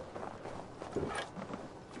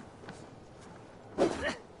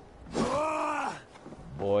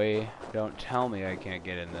 Boy, don't tell me I can't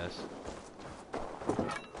get in this.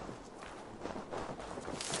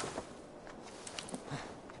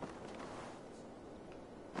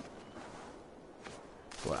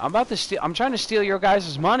 I'm about to steal. I'm trying to steal your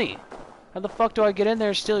guys' money. How the fuck do I get in there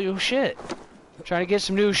and steal your shit? I'm trying to get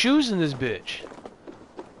some new shoes in this bitch.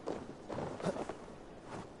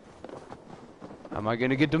 How am I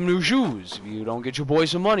gonna get them new shoes if you don't get your boy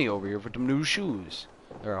some money over here for them new shoes?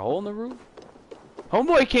 There a hole in the roof?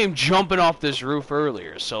 Homeboy came jumping off this roof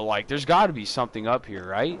earlier, so like there's got to be something up here,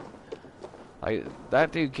 right? Like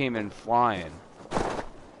that dude came in flying.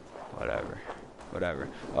 Whatever.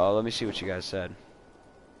 Oh, let me see what you guys said.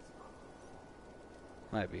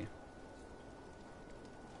 Might be.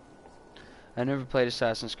 I never played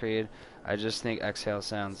Assassin's Creed. I just think Exhale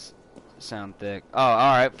sound thick. Oh,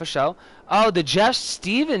 alright, for sure. Oh, the Jeff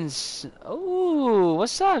Stevens. Oh,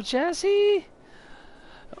 what's up, Jesse?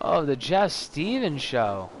 Oh, the Jeff Stevens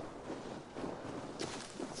show.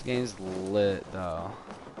 This game's lit, though.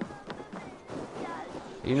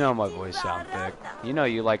 You know my voice sound thick. You know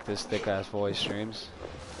you like this thick-ass voice streams.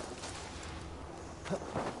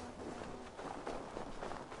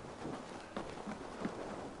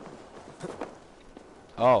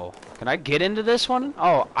 Oh, can I get into this one?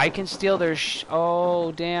 Oh, I can steal their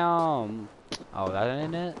oh, damn. Oh, that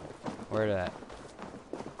ain't it? Where that?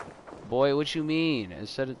 Boy, what you mean?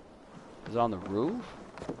 Instead of... Is it on the roof?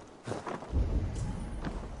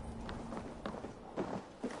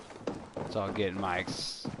 It's all getting my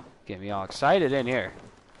Get me all excited in here.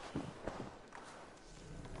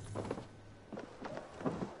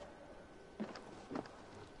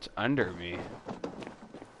 It's under me.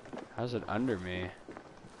 How's it under me?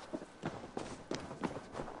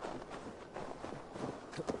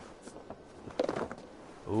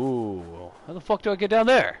 Ooh, how the fuck do I get down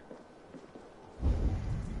there?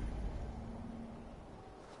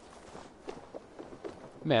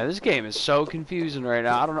 Man, this game is so confusing right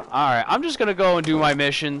now. I don't know. Alright, I'm just gonna go and do my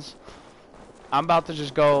missions. I'm about to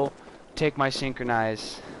just go take my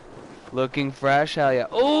synchronize. Looking fresh, hell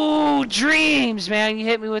yeah. Ooh, dreams, man. You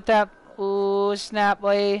hit me with that. Ooh, snap,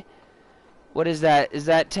 boy. What is that? Is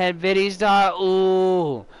that 10 biddies, dog?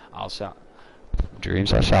 Ooh. I'll sound.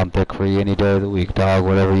 Dreams, I sound thick for you any day of the week, dog.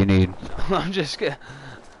 Whatever you need. I'm just gonna.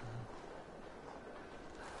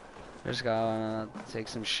 Just gonna take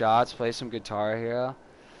some shots, play some Guitar Hero.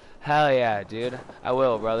 Hell yeah, dude. I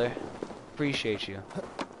will, brother. Appreciate you.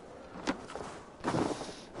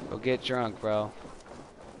 Go get drunk, bro.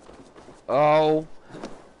 Oh,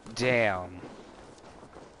 damn.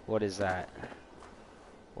 What is that?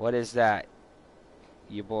 What is that?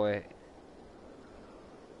 You boy.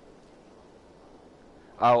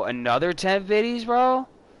 Oh, another 10 biddies, bro?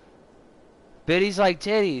 Biddies like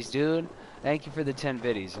titties, dude. Thank you for the 10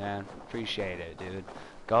 biddies, man. Appreciate it, dude.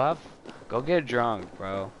 Go get drunk,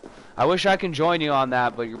 bro. I wish I can join you on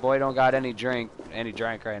that, but your boy don't got any drink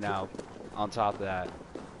right now. On top of that,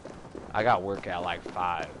 I got work at like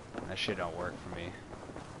 5. That shit don't work for me.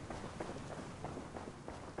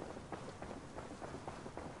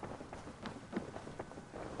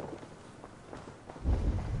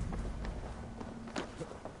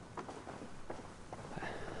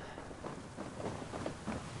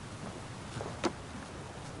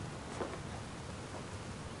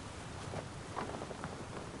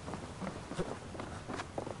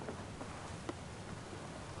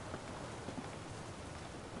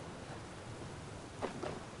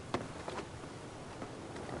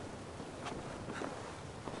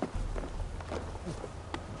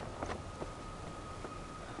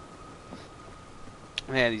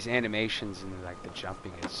 Man, these animations and like the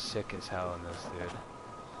jumping is sick as hell in this, dude.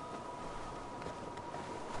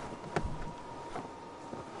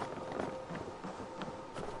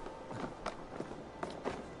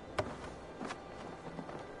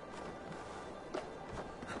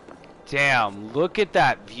 Damn, look at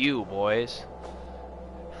that view, boys.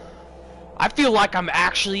 I feel like I'm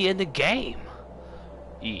actually in the game.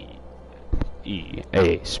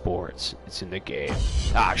 EA Sports. It's in the game.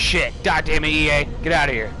 Ah, shit. God damn it, EA. Get out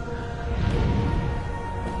of here.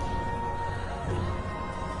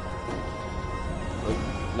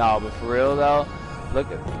 No, but for real, though,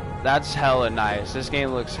 look at... That's hella nice. This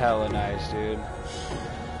game looks hella nice, dude.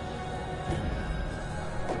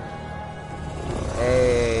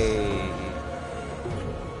 Hey.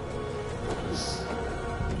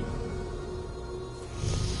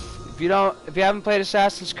 If you haven't played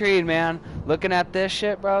Assassin's Creed, man, looking at this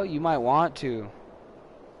shit, bro, you might want to.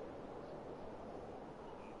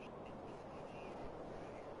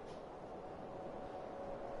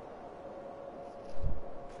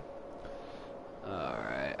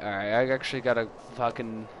 Alright, I actually gotta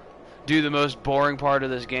fucking do the most boring part of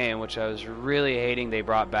this game, which I was really hating they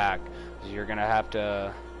brought back. We're gonna have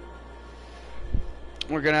to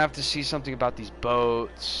see something about these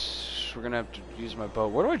boats. We're gonna have to use my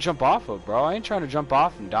boat. Where do I jump off of, bro? I ain't trying to jump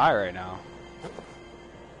off and die right now.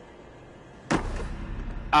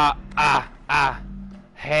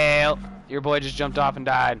 Hell. Your boy just jumped off and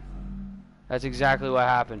died. That's exactly what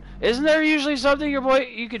happened. Isn't there usually something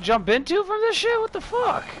you could jump into from this shit? What the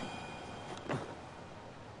fuck?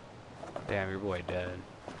 Damn, your boy dead.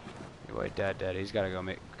 Your boy dead. He's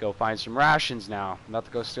gotta go find some rations now. Not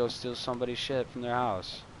to go steal somebody's shit from their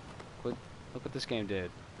house. Look what this game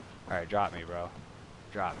did. Alright, drop me, bro.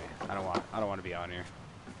 Drop me. I don't want to be on here.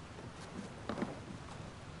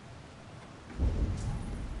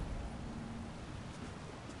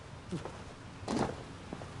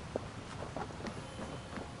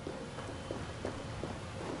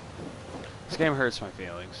 This game hurts my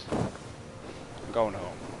feelings. I'm going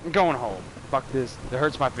home. I'm going home. Fuck this. It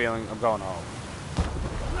hurts my feelings. I'm going home.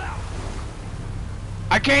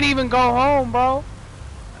 I can't even go home, bro.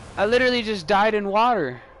 I literally just died in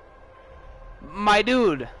water. My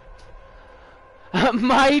dude.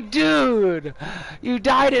 My dude. You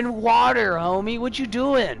died in water, homie. What you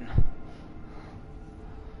doing?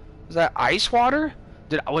 Was that ice water?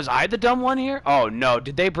 Was I the dumb one here? Oh no,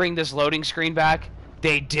 did they bring this loading screen back?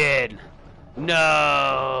 They did.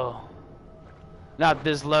 No. Not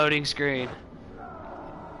this loading screen.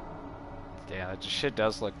 Damn, that shit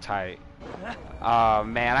does look tight. Oh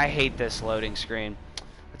man, I hate this loading screen.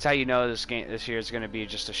 That's how you know this year is gonna be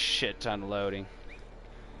just a shit ton of loading.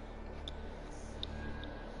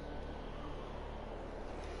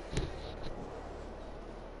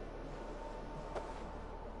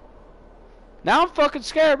 Now I'm fucking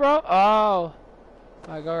scared, bro. Oh,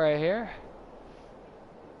 I go right here.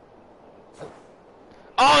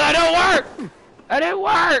 Oh, that don't work. That didn't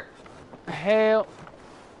work. Hell.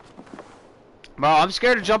 Bro, I'm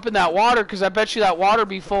scared to jump in that water because I bet you that water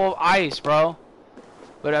be full of ice, bro.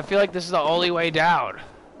 But I feel like this is the only way down.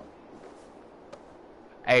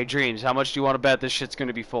 Hey, Dreams, how much do you want to bet this shit's going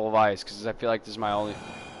to be full of ice? Because I feel like this is my only...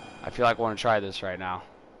 I feel like I want to try this right now.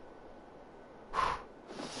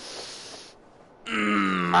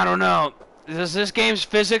 I don't know. Does this game's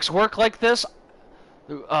physics work like this?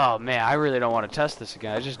 Oh, man, I really don't want to test this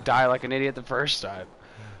again. I just died like an idiot the first time.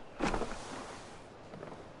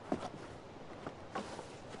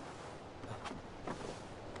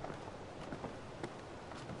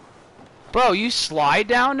 Bro, you slide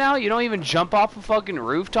down now? You don't even jump off of fucking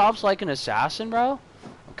rooftops like an assassin, bro?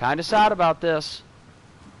 I'm kinda sad about this.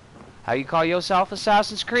 How you call yourself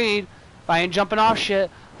Assassin's Creed if I ain't jumping off shit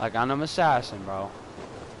like I'm an assassin, bro?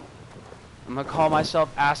 I'm gonna call myself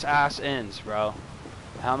Ass-Ins, bro.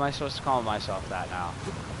 How am I supposed to call myself that now?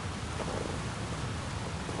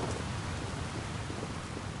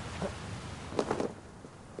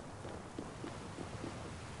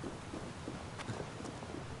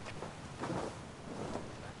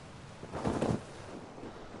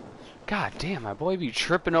 God damn, my boy be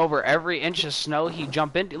tripping over every inch of snow he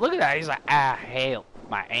jump into. Look at that, he's like, ah, hail,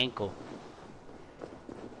 my ankle.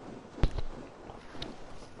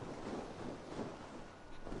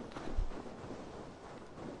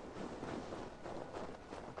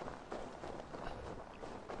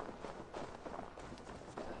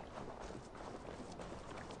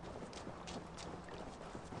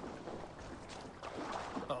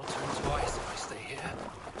 I'll turn twice if I stay here.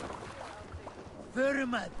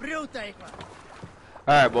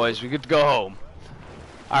 Alright boys, we get to go home.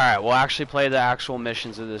 Alright, we'll actually play the actual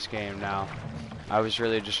missions of this game now. I was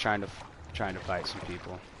really just trying to fight some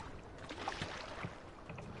people.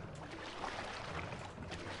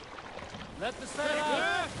 Let the set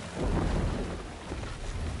out!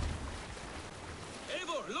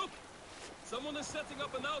 Eivor, look! Someone is setting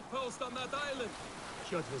up an outpost on that island.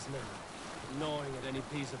 Shut his mouth, gnawing at any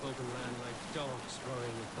piece of open land like dogs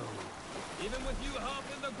worrying a bone. Even with you half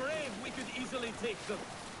in the grave, we could easily take them.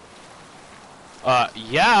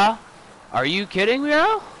 Yeah. Are you kidding me,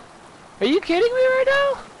 bro? Are you kidding me right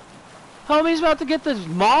now? Homie's about to get this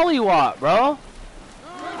mollywop, bro.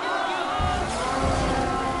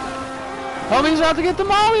 Homie's about to get the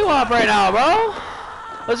mollywop right now, bro.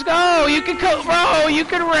 Let's go. You can go, bro. You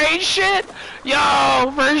can raid shit.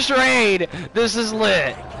 Yo, first raid. This is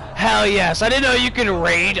lit. Hell yes. I didn't know you can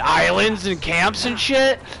raid islands and camps and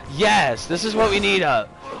shit. Yes, this is what we need up.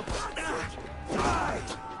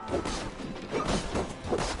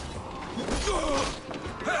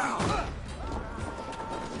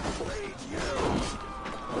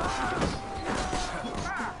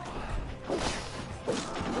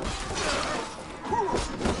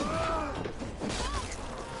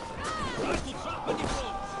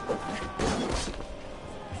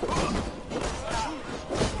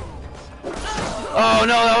 Oh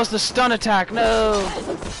no, that was the stun attack. No.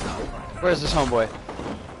 Where's this homeboy?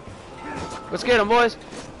 Let's get him, boys.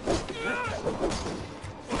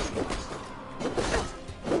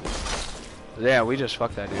 Yeah, we just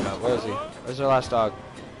fucked that dude up. Where is he? Where's our last dog?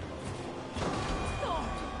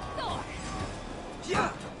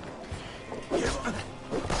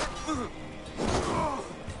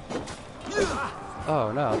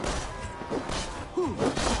 Oh no.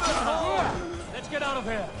 Let's get out of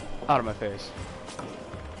here. Out of my face.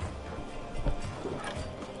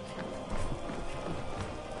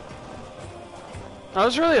 I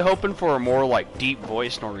was really hoping for a more like deep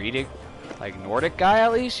voice Nordic guy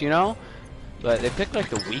at least, you know? But they picked like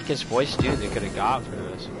the weakest voice dude they could have got for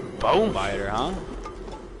this. Bone Biter, huh?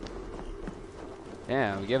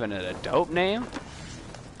 Yeah, I'm giving it a dope name.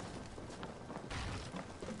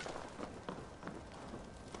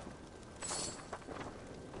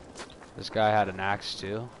 This guy had an axe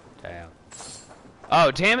too. Damn. Oh,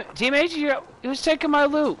 damn it. Team H, he was taking my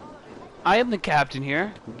loot. I am the captain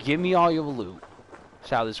here. Give me all your loot. That's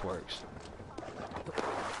how this works.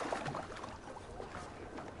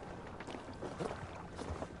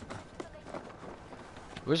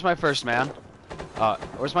 Where's my first man?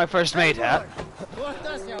 Where's my first mate at?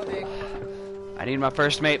 I need my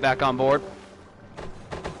first mate back on board.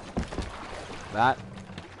 That.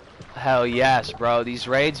 Hell yes, bro. These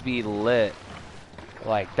raids be lit.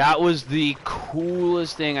 Like, that was the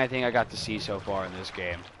coolest thing I think I got to see so far in this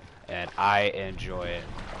game. And I enjoy it.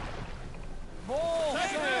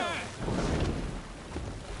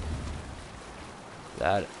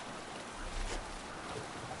 That.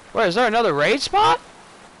 Wait, is there another raid spot?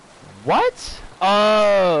 What?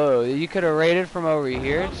 Oh, you could have raided from over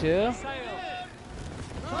here too?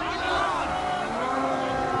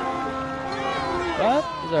 What?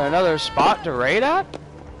 Is there another spot to raid at?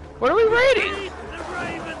 What are we raiding?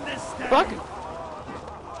 Fuck.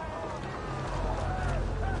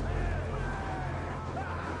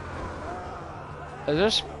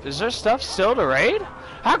 Is there stuff still to raid?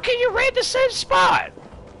 How can you raid the same spot?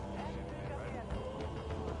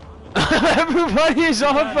 Everybody is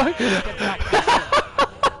all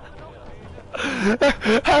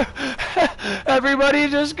Everybody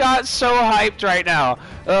just got so hyped right now.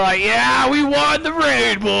 They're like, yeah, we won the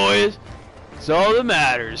raid, boys. It's all that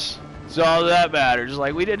matters. It's all that matters.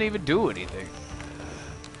 Like, we didn't even do anything.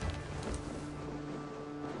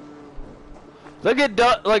 Look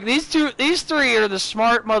at like these three are the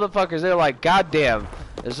smart motherfuckers. They're like, God damn,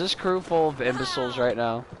 is this crew full of imbeciles right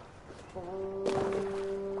now?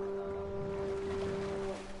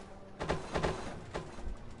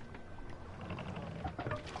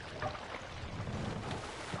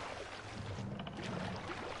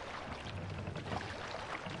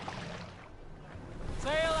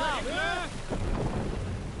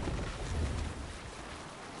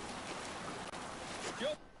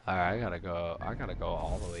 Alright, I gotta go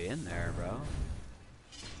all the way in there, bro.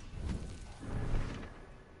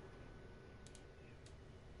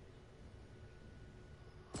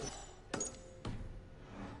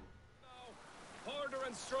 Harder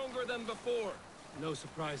and stronger than before. No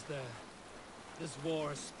surprise there. This war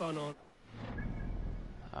has spun on.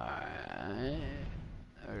 Alright.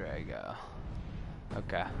 There we go.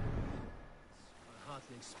 Okay. I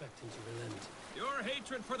hardly expect him to relent. Your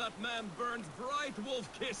hatred for that man burns bright,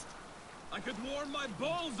 wolf-kissed. I could warm my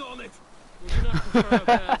balls on it. Would you not prefer a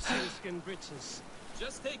pair of sealskin breeches?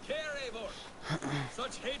 Just take care, Eivor.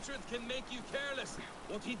 Such hatred can make you careless.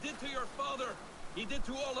 What he did to your father, he did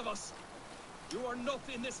to all of us. You are not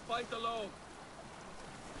in this fight alone.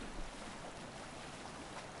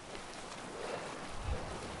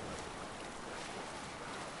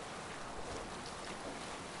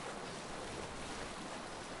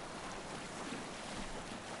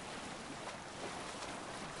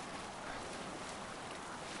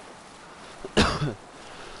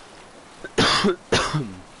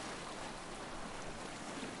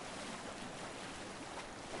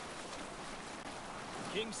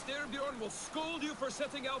 King Styrbjorn will scold you for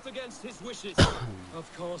setting out against his wishes.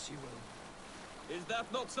 Of course you will. Is that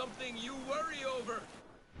not something you worry over?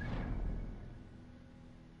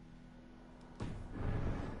 But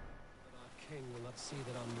our king will not see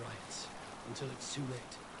that I'm right until it's too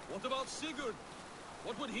late. What about Sigurd?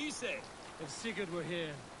 What would he say? If Sigurd were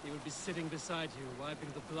here, he would be sitting beside you, wiping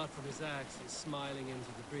the blood from his axe and smiling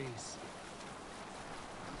into the breeze.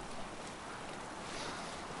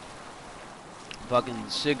 Fucking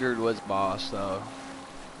Sigurd was boss, though.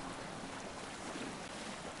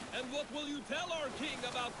 And what will you tell our king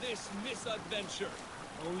about this misadventure?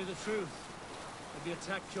 Only the truth. That we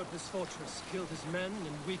attacked Kjotve's fortress, killed his men,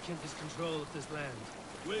 and weakened his control of this land.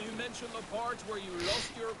 Will you mention the part where you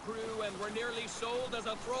lost your crew and were nearly sold as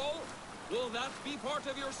a thrall? Will that be part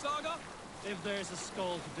of your saga? If there's a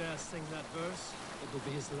skull who dares sing that verse, it will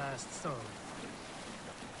be his last song.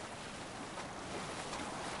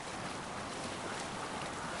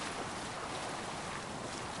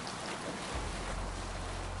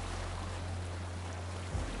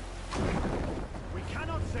 We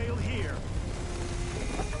cannot sail here.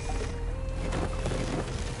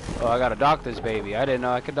 Oh, I gotta dock this baby. I didn't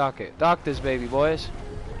know I could dock it. Dock this baby, boys.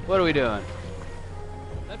 What are we doing?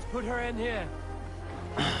 Let's put her in here.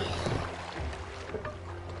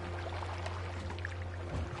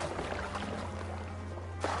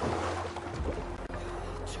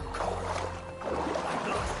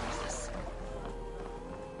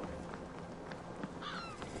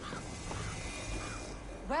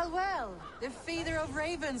 Well, the feeder of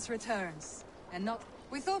ravens returns. And not...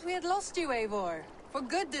 We thought we had lost you, Eivor. For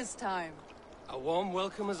good this time. A warm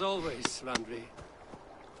welcome as always, Randvi.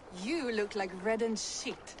 You look like reddened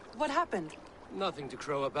shit. What happened? Nothing to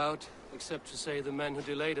crow about, except to say the men who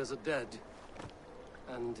delayed us are dead.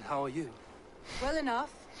 And how are you? Well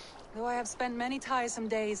enough. Though I have spent many tiresome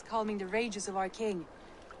days calming the rages of our king.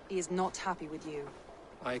 He is not happy with you.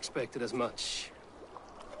 I expected as much.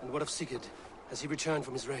 And what of Sigurd? Has he returned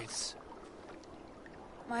from his raids?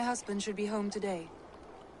 My husband should be home today.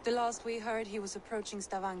 The last we heard, he was approaching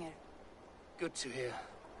Stavanger. Good to hear.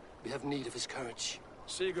 We have need of his courage.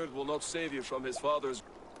 Sigurd will not save you from his father's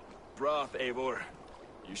wrath, Eivor.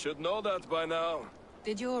 You should know that by now.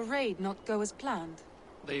 Did your raid not go as planned?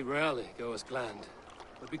 They rarely go as planned.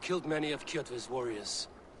 But we killed many of Kjotve's warriors.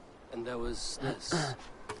 And there was this.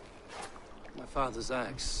 My father's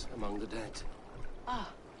axe among the dead. Ah.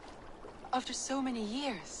 After so many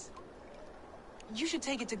years. You should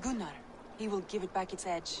take it to Gunnar. He will give it back its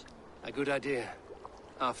edge. A good idea.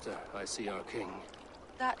 After I see our king.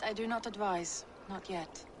 That I do not advise. Not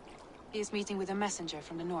yet. He is meeting with a messenger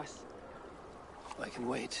from the north. I can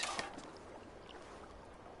wait.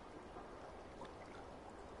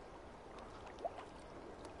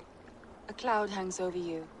 A cloud hangs over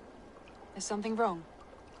you. Is something wrong?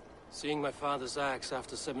 Seeing my father's axe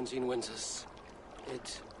after 17 winters,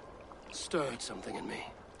 it stirred something in me.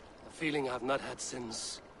 A feeling I've not had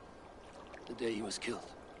since the day he was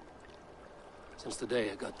killed. Since the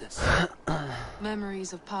day I got this.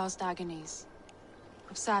 Memories of past agonies.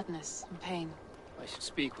 Of sadness and pain. I should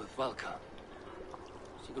speak with Valka.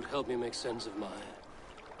 She could help me make sense of my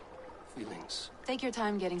feelings. Take your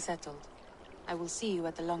time getting settled. I will see you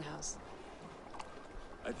at the Longhouse.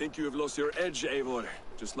 I think you have lost your edge, Eivor.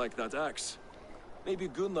 Just like that axe. Maybe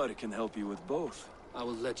Gunnar can help you with both. I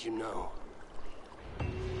will let you know.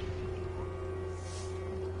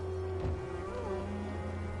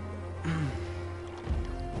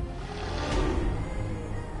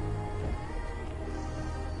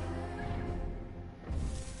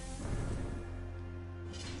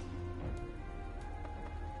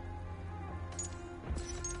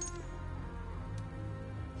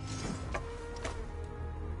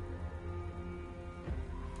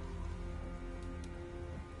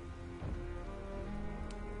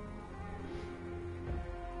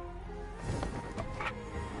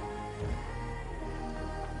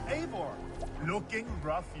 Eivor, looking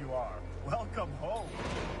rough you are. Welcome home.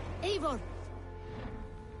 Eivor!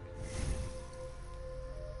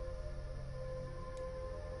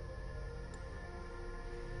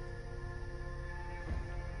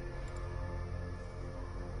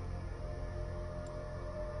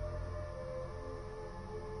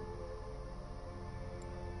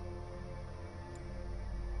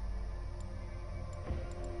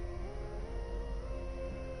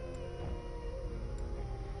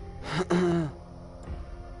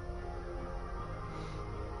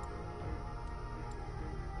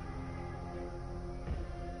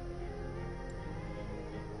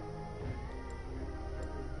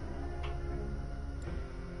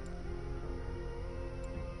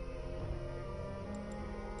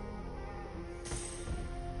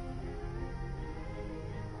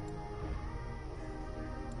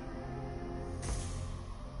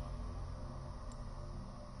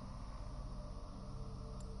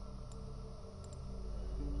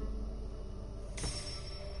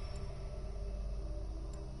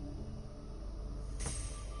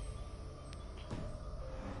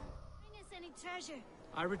 Treasure.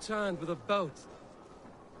 I returned with a boat.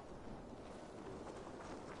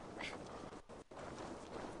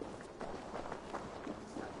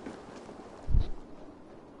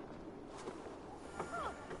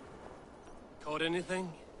 Caught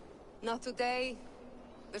anything? Not today.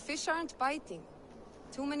 The fish aren't biting.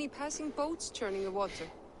 Too many passing boats churning the water.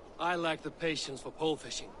 I lack the patience for pole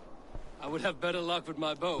fishing. I would have better luck with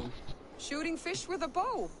my bow. Shooting fish with a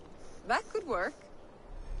bow. That could work.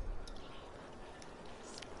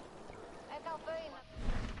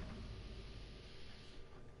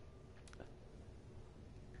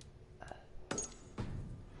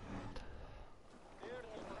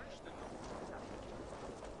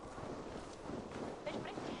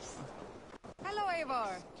 Hello,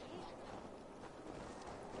 Eivor.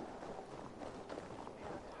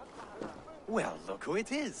 Well, look who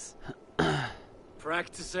it is.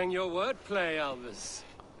 Practicing your wordplay, Albus.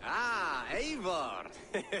 Ah, Eivor.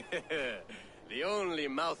 The only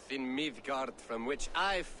mouth in Midgard from which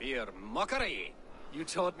I fear mockery. You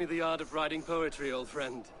taught me the art of writing poetry, old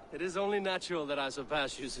friend. It is only natural that I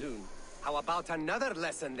surpass you soon. How about another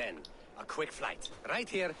lesson, then? A quick flight. Right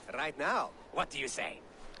here, right now. What do you say?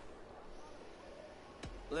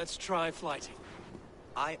 Let's try flighting.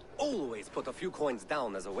 I always put a few coins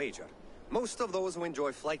down as a wager. Most of those who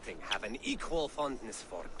enjoy flighting have an equal fondness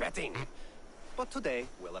for betting. But today,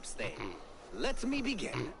 we'll abstain. Let me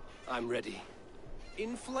begin. I'm ready.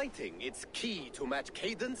 In flighting, it's key to match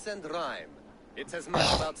cadence and rhyme. It's as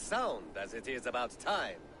much about sound as it is about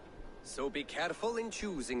time. So be careful in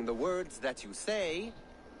choosing the words that you say.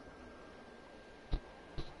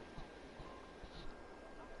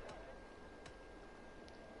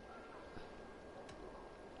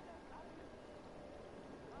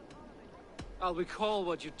 I'll recall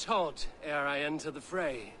what you taught ere I enter the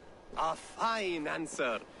fray. A fine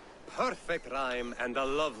answer. Perfect rhyme and a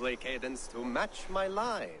lovely cadence to match my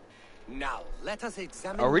line. Now, let us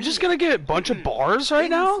examine... Are we just gonna get a bunch of bars right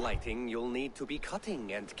now? In flighting, you'll need to be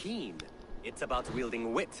cutting and keen. It's about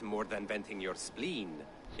wielding wit more than venting your spleen.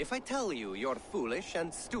 If I tell you you're foolish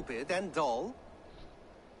and stupid and dull...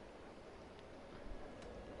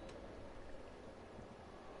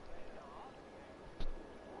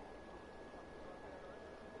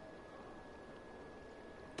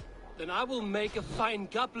 Then I will make a fine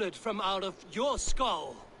goblet from out of your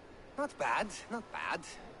skull. Not bad, not bad.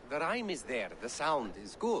 The rhyme is there, the sound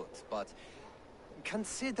is good, but...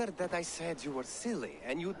 Consider that I said you were silly,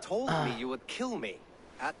 and you told me you would kill me.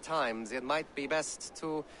 At times, it might be best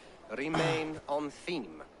to remain on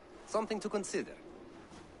theme. Something to consider.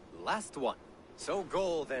 Last one. So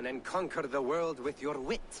go then and conquer the world with your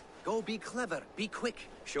wit. Go be clever, be quick,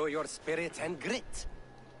 show your spirit and grit.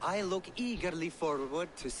 I look eagerly forward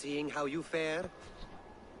to seeing how you fare.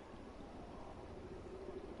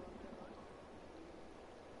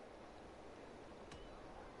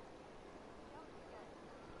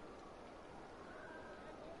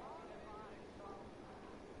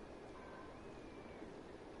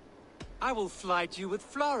 I will flight you with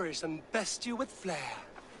flourish and best you with flair.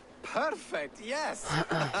 Perfect, yes!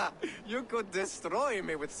 You could destroy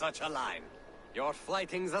me with such a line. Your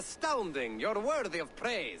flighting's astounding. You're worthy of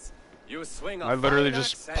praise. You swing a I literally fine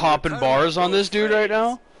just axe and popping you turn bars on those this dude phrase. right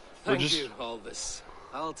now. We're Thank just you, Aldous.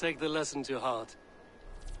 I'll take the lesson to heart.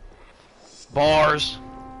 bars.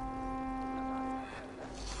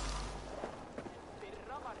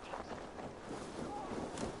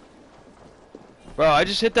 Bro, I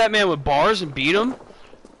just hit that man with bars and beat him.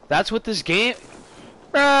 That's what this game...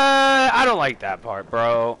 I don't like that part,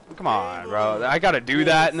 bro. Come on, bro. I gotta do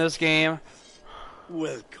that in this game.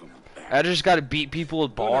 Welcome back. I just gotta beat people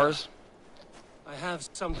with bars. I have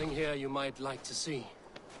something here you might like to see.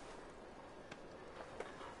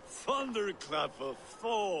 Thunderclap of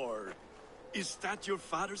Thor. Is that your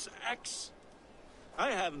father's axe?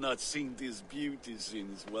 I have not seen this beauty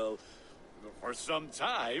since, well, for some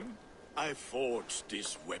time. I forged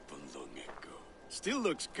this weapon long ago. Still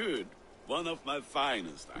looks good. One of my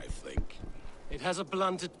finest, I think. It has a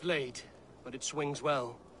blunted blade, but it swings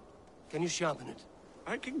well. Can you sharpen it?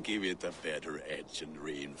 I can give it a better edge and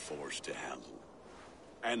reinforce the handle.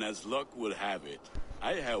 And as luck would have it,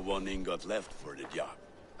 I have one ingot left for the job.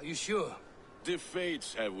 Are you sure? The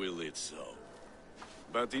fates have willed it so.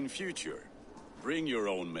 But in future, bring your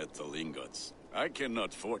own metal ingots. I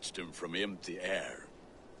cannot forge them from empty air.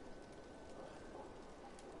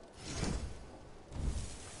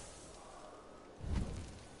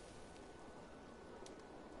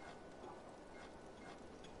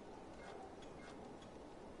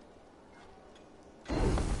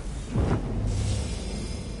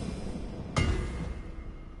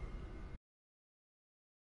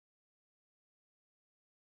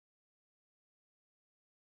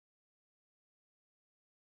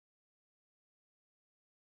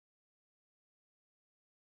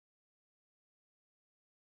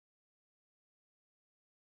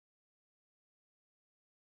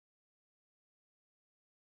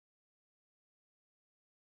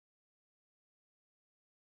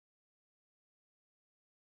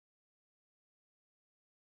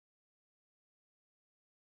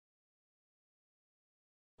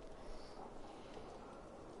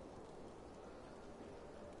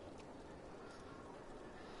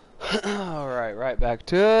 Alright, right back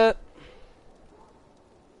to it.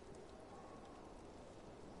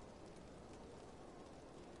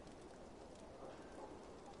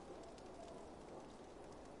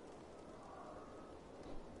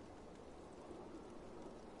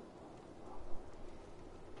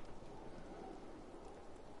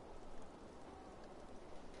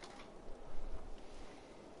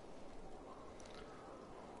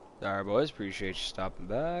 Alright, boys, appreciate you stopping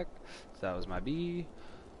back. That was my B.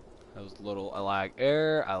 That was a little, I like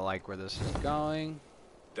air. I like where this is going.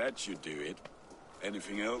 That should do it.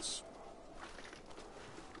 Anything else?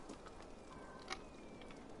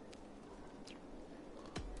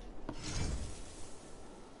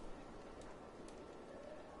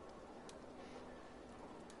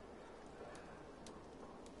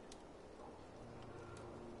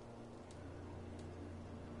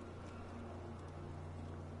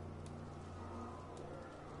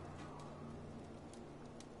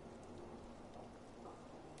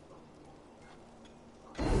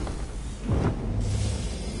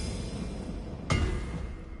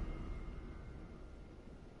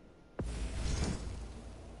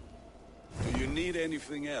 Do you need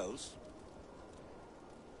anything else?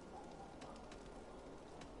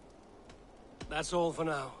 That's all for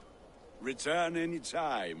now. Return any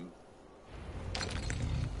time.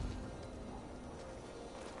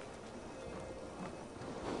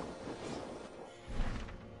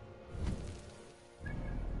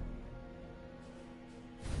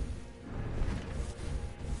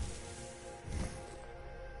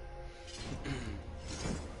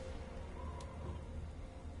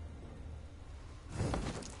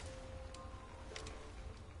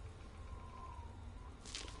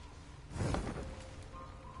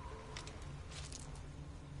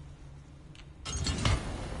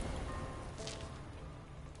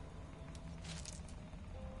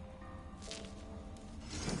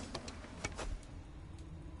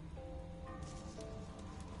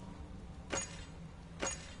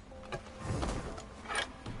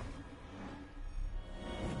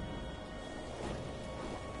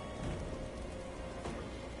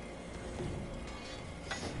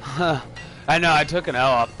 I know, I took an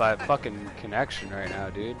L off by fucking connection right now,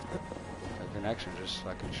 dude. The connection just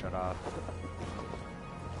fucking shut off.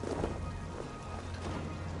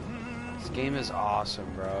 This game is awesome,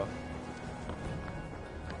 bro.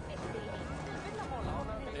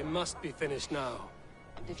 It must be finished now.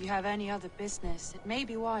 If you have any other business, it may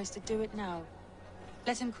be wise to do it now.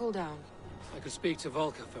 Let him cool down. I could speak to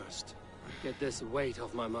Volker first. Get this weight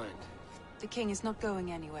off my mind. The king is not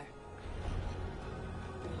going anywhere.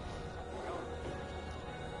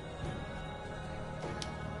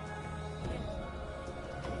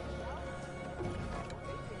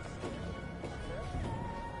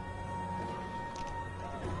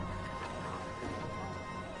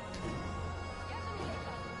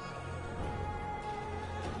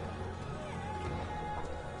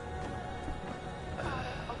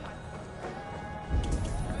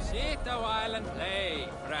 Sit a while and play,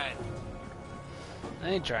 friend. I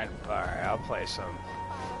ain't trying to. Alright, I'll play some.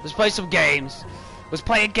 Let's play some games. Let's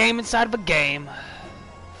play a game inside of a game.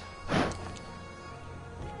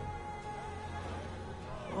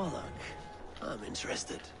 Orlok, I'm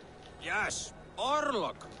interested. Yes,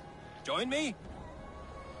 Orlok. Join me?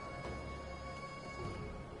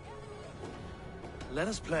 Let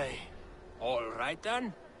us play. All right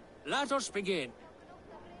then. Let us begin.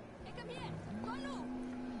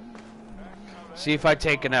 See if I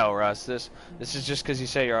take an L, Russ. This is just because you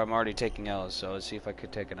say I'm already taking L's, so let's see if I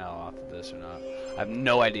could take an L off of this or not. I have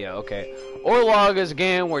no idea. Okay. Orlog is a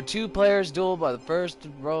game where two players duel by the first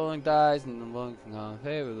rolling dice and the rolling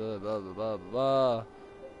favor, blah, blah, blah, blah, blah.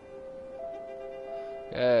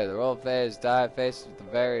 Okay, the roll phase, die face with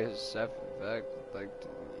the various effect, like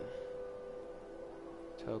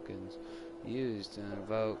tokens used to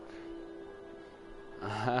invoke.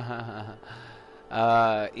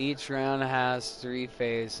 Each round has 3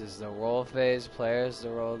 phases. The roll phase, players to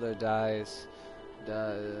roll their dice.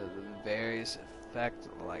 The various effect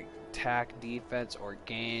like attack, defense, or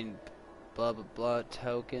gain, blah blah blah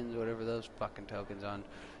tokens, whatever those fucking tokens on,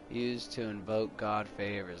 used to invoke god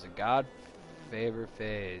favors. A god favor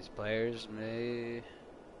phase. Players may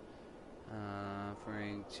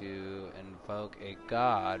offering to invoke a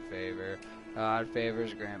god favor. God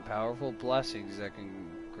favors grant powerful blessings that can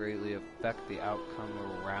greatly affect the outcome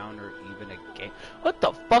of a round or even a game. What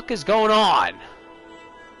the fuck is going on?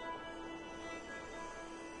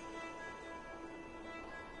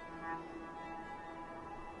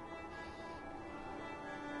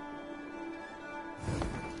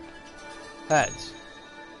 Heads.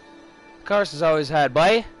 Carson's always had,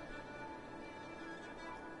 boy.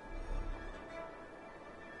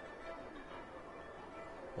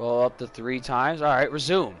 Roll up to 3 times. Alright,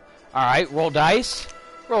 resume. Alright, roll dice.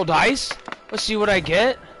 Roll dice. Let's see what I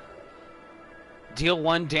get. Deal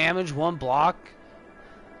 1 damage, 1 block.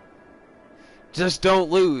 Just don't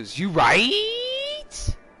lose. You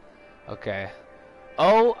right? Okay.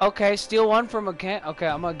 Oh, okay. Steal 1 from a can. Okay,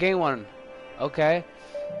 I'm gonna gain 1. Okay.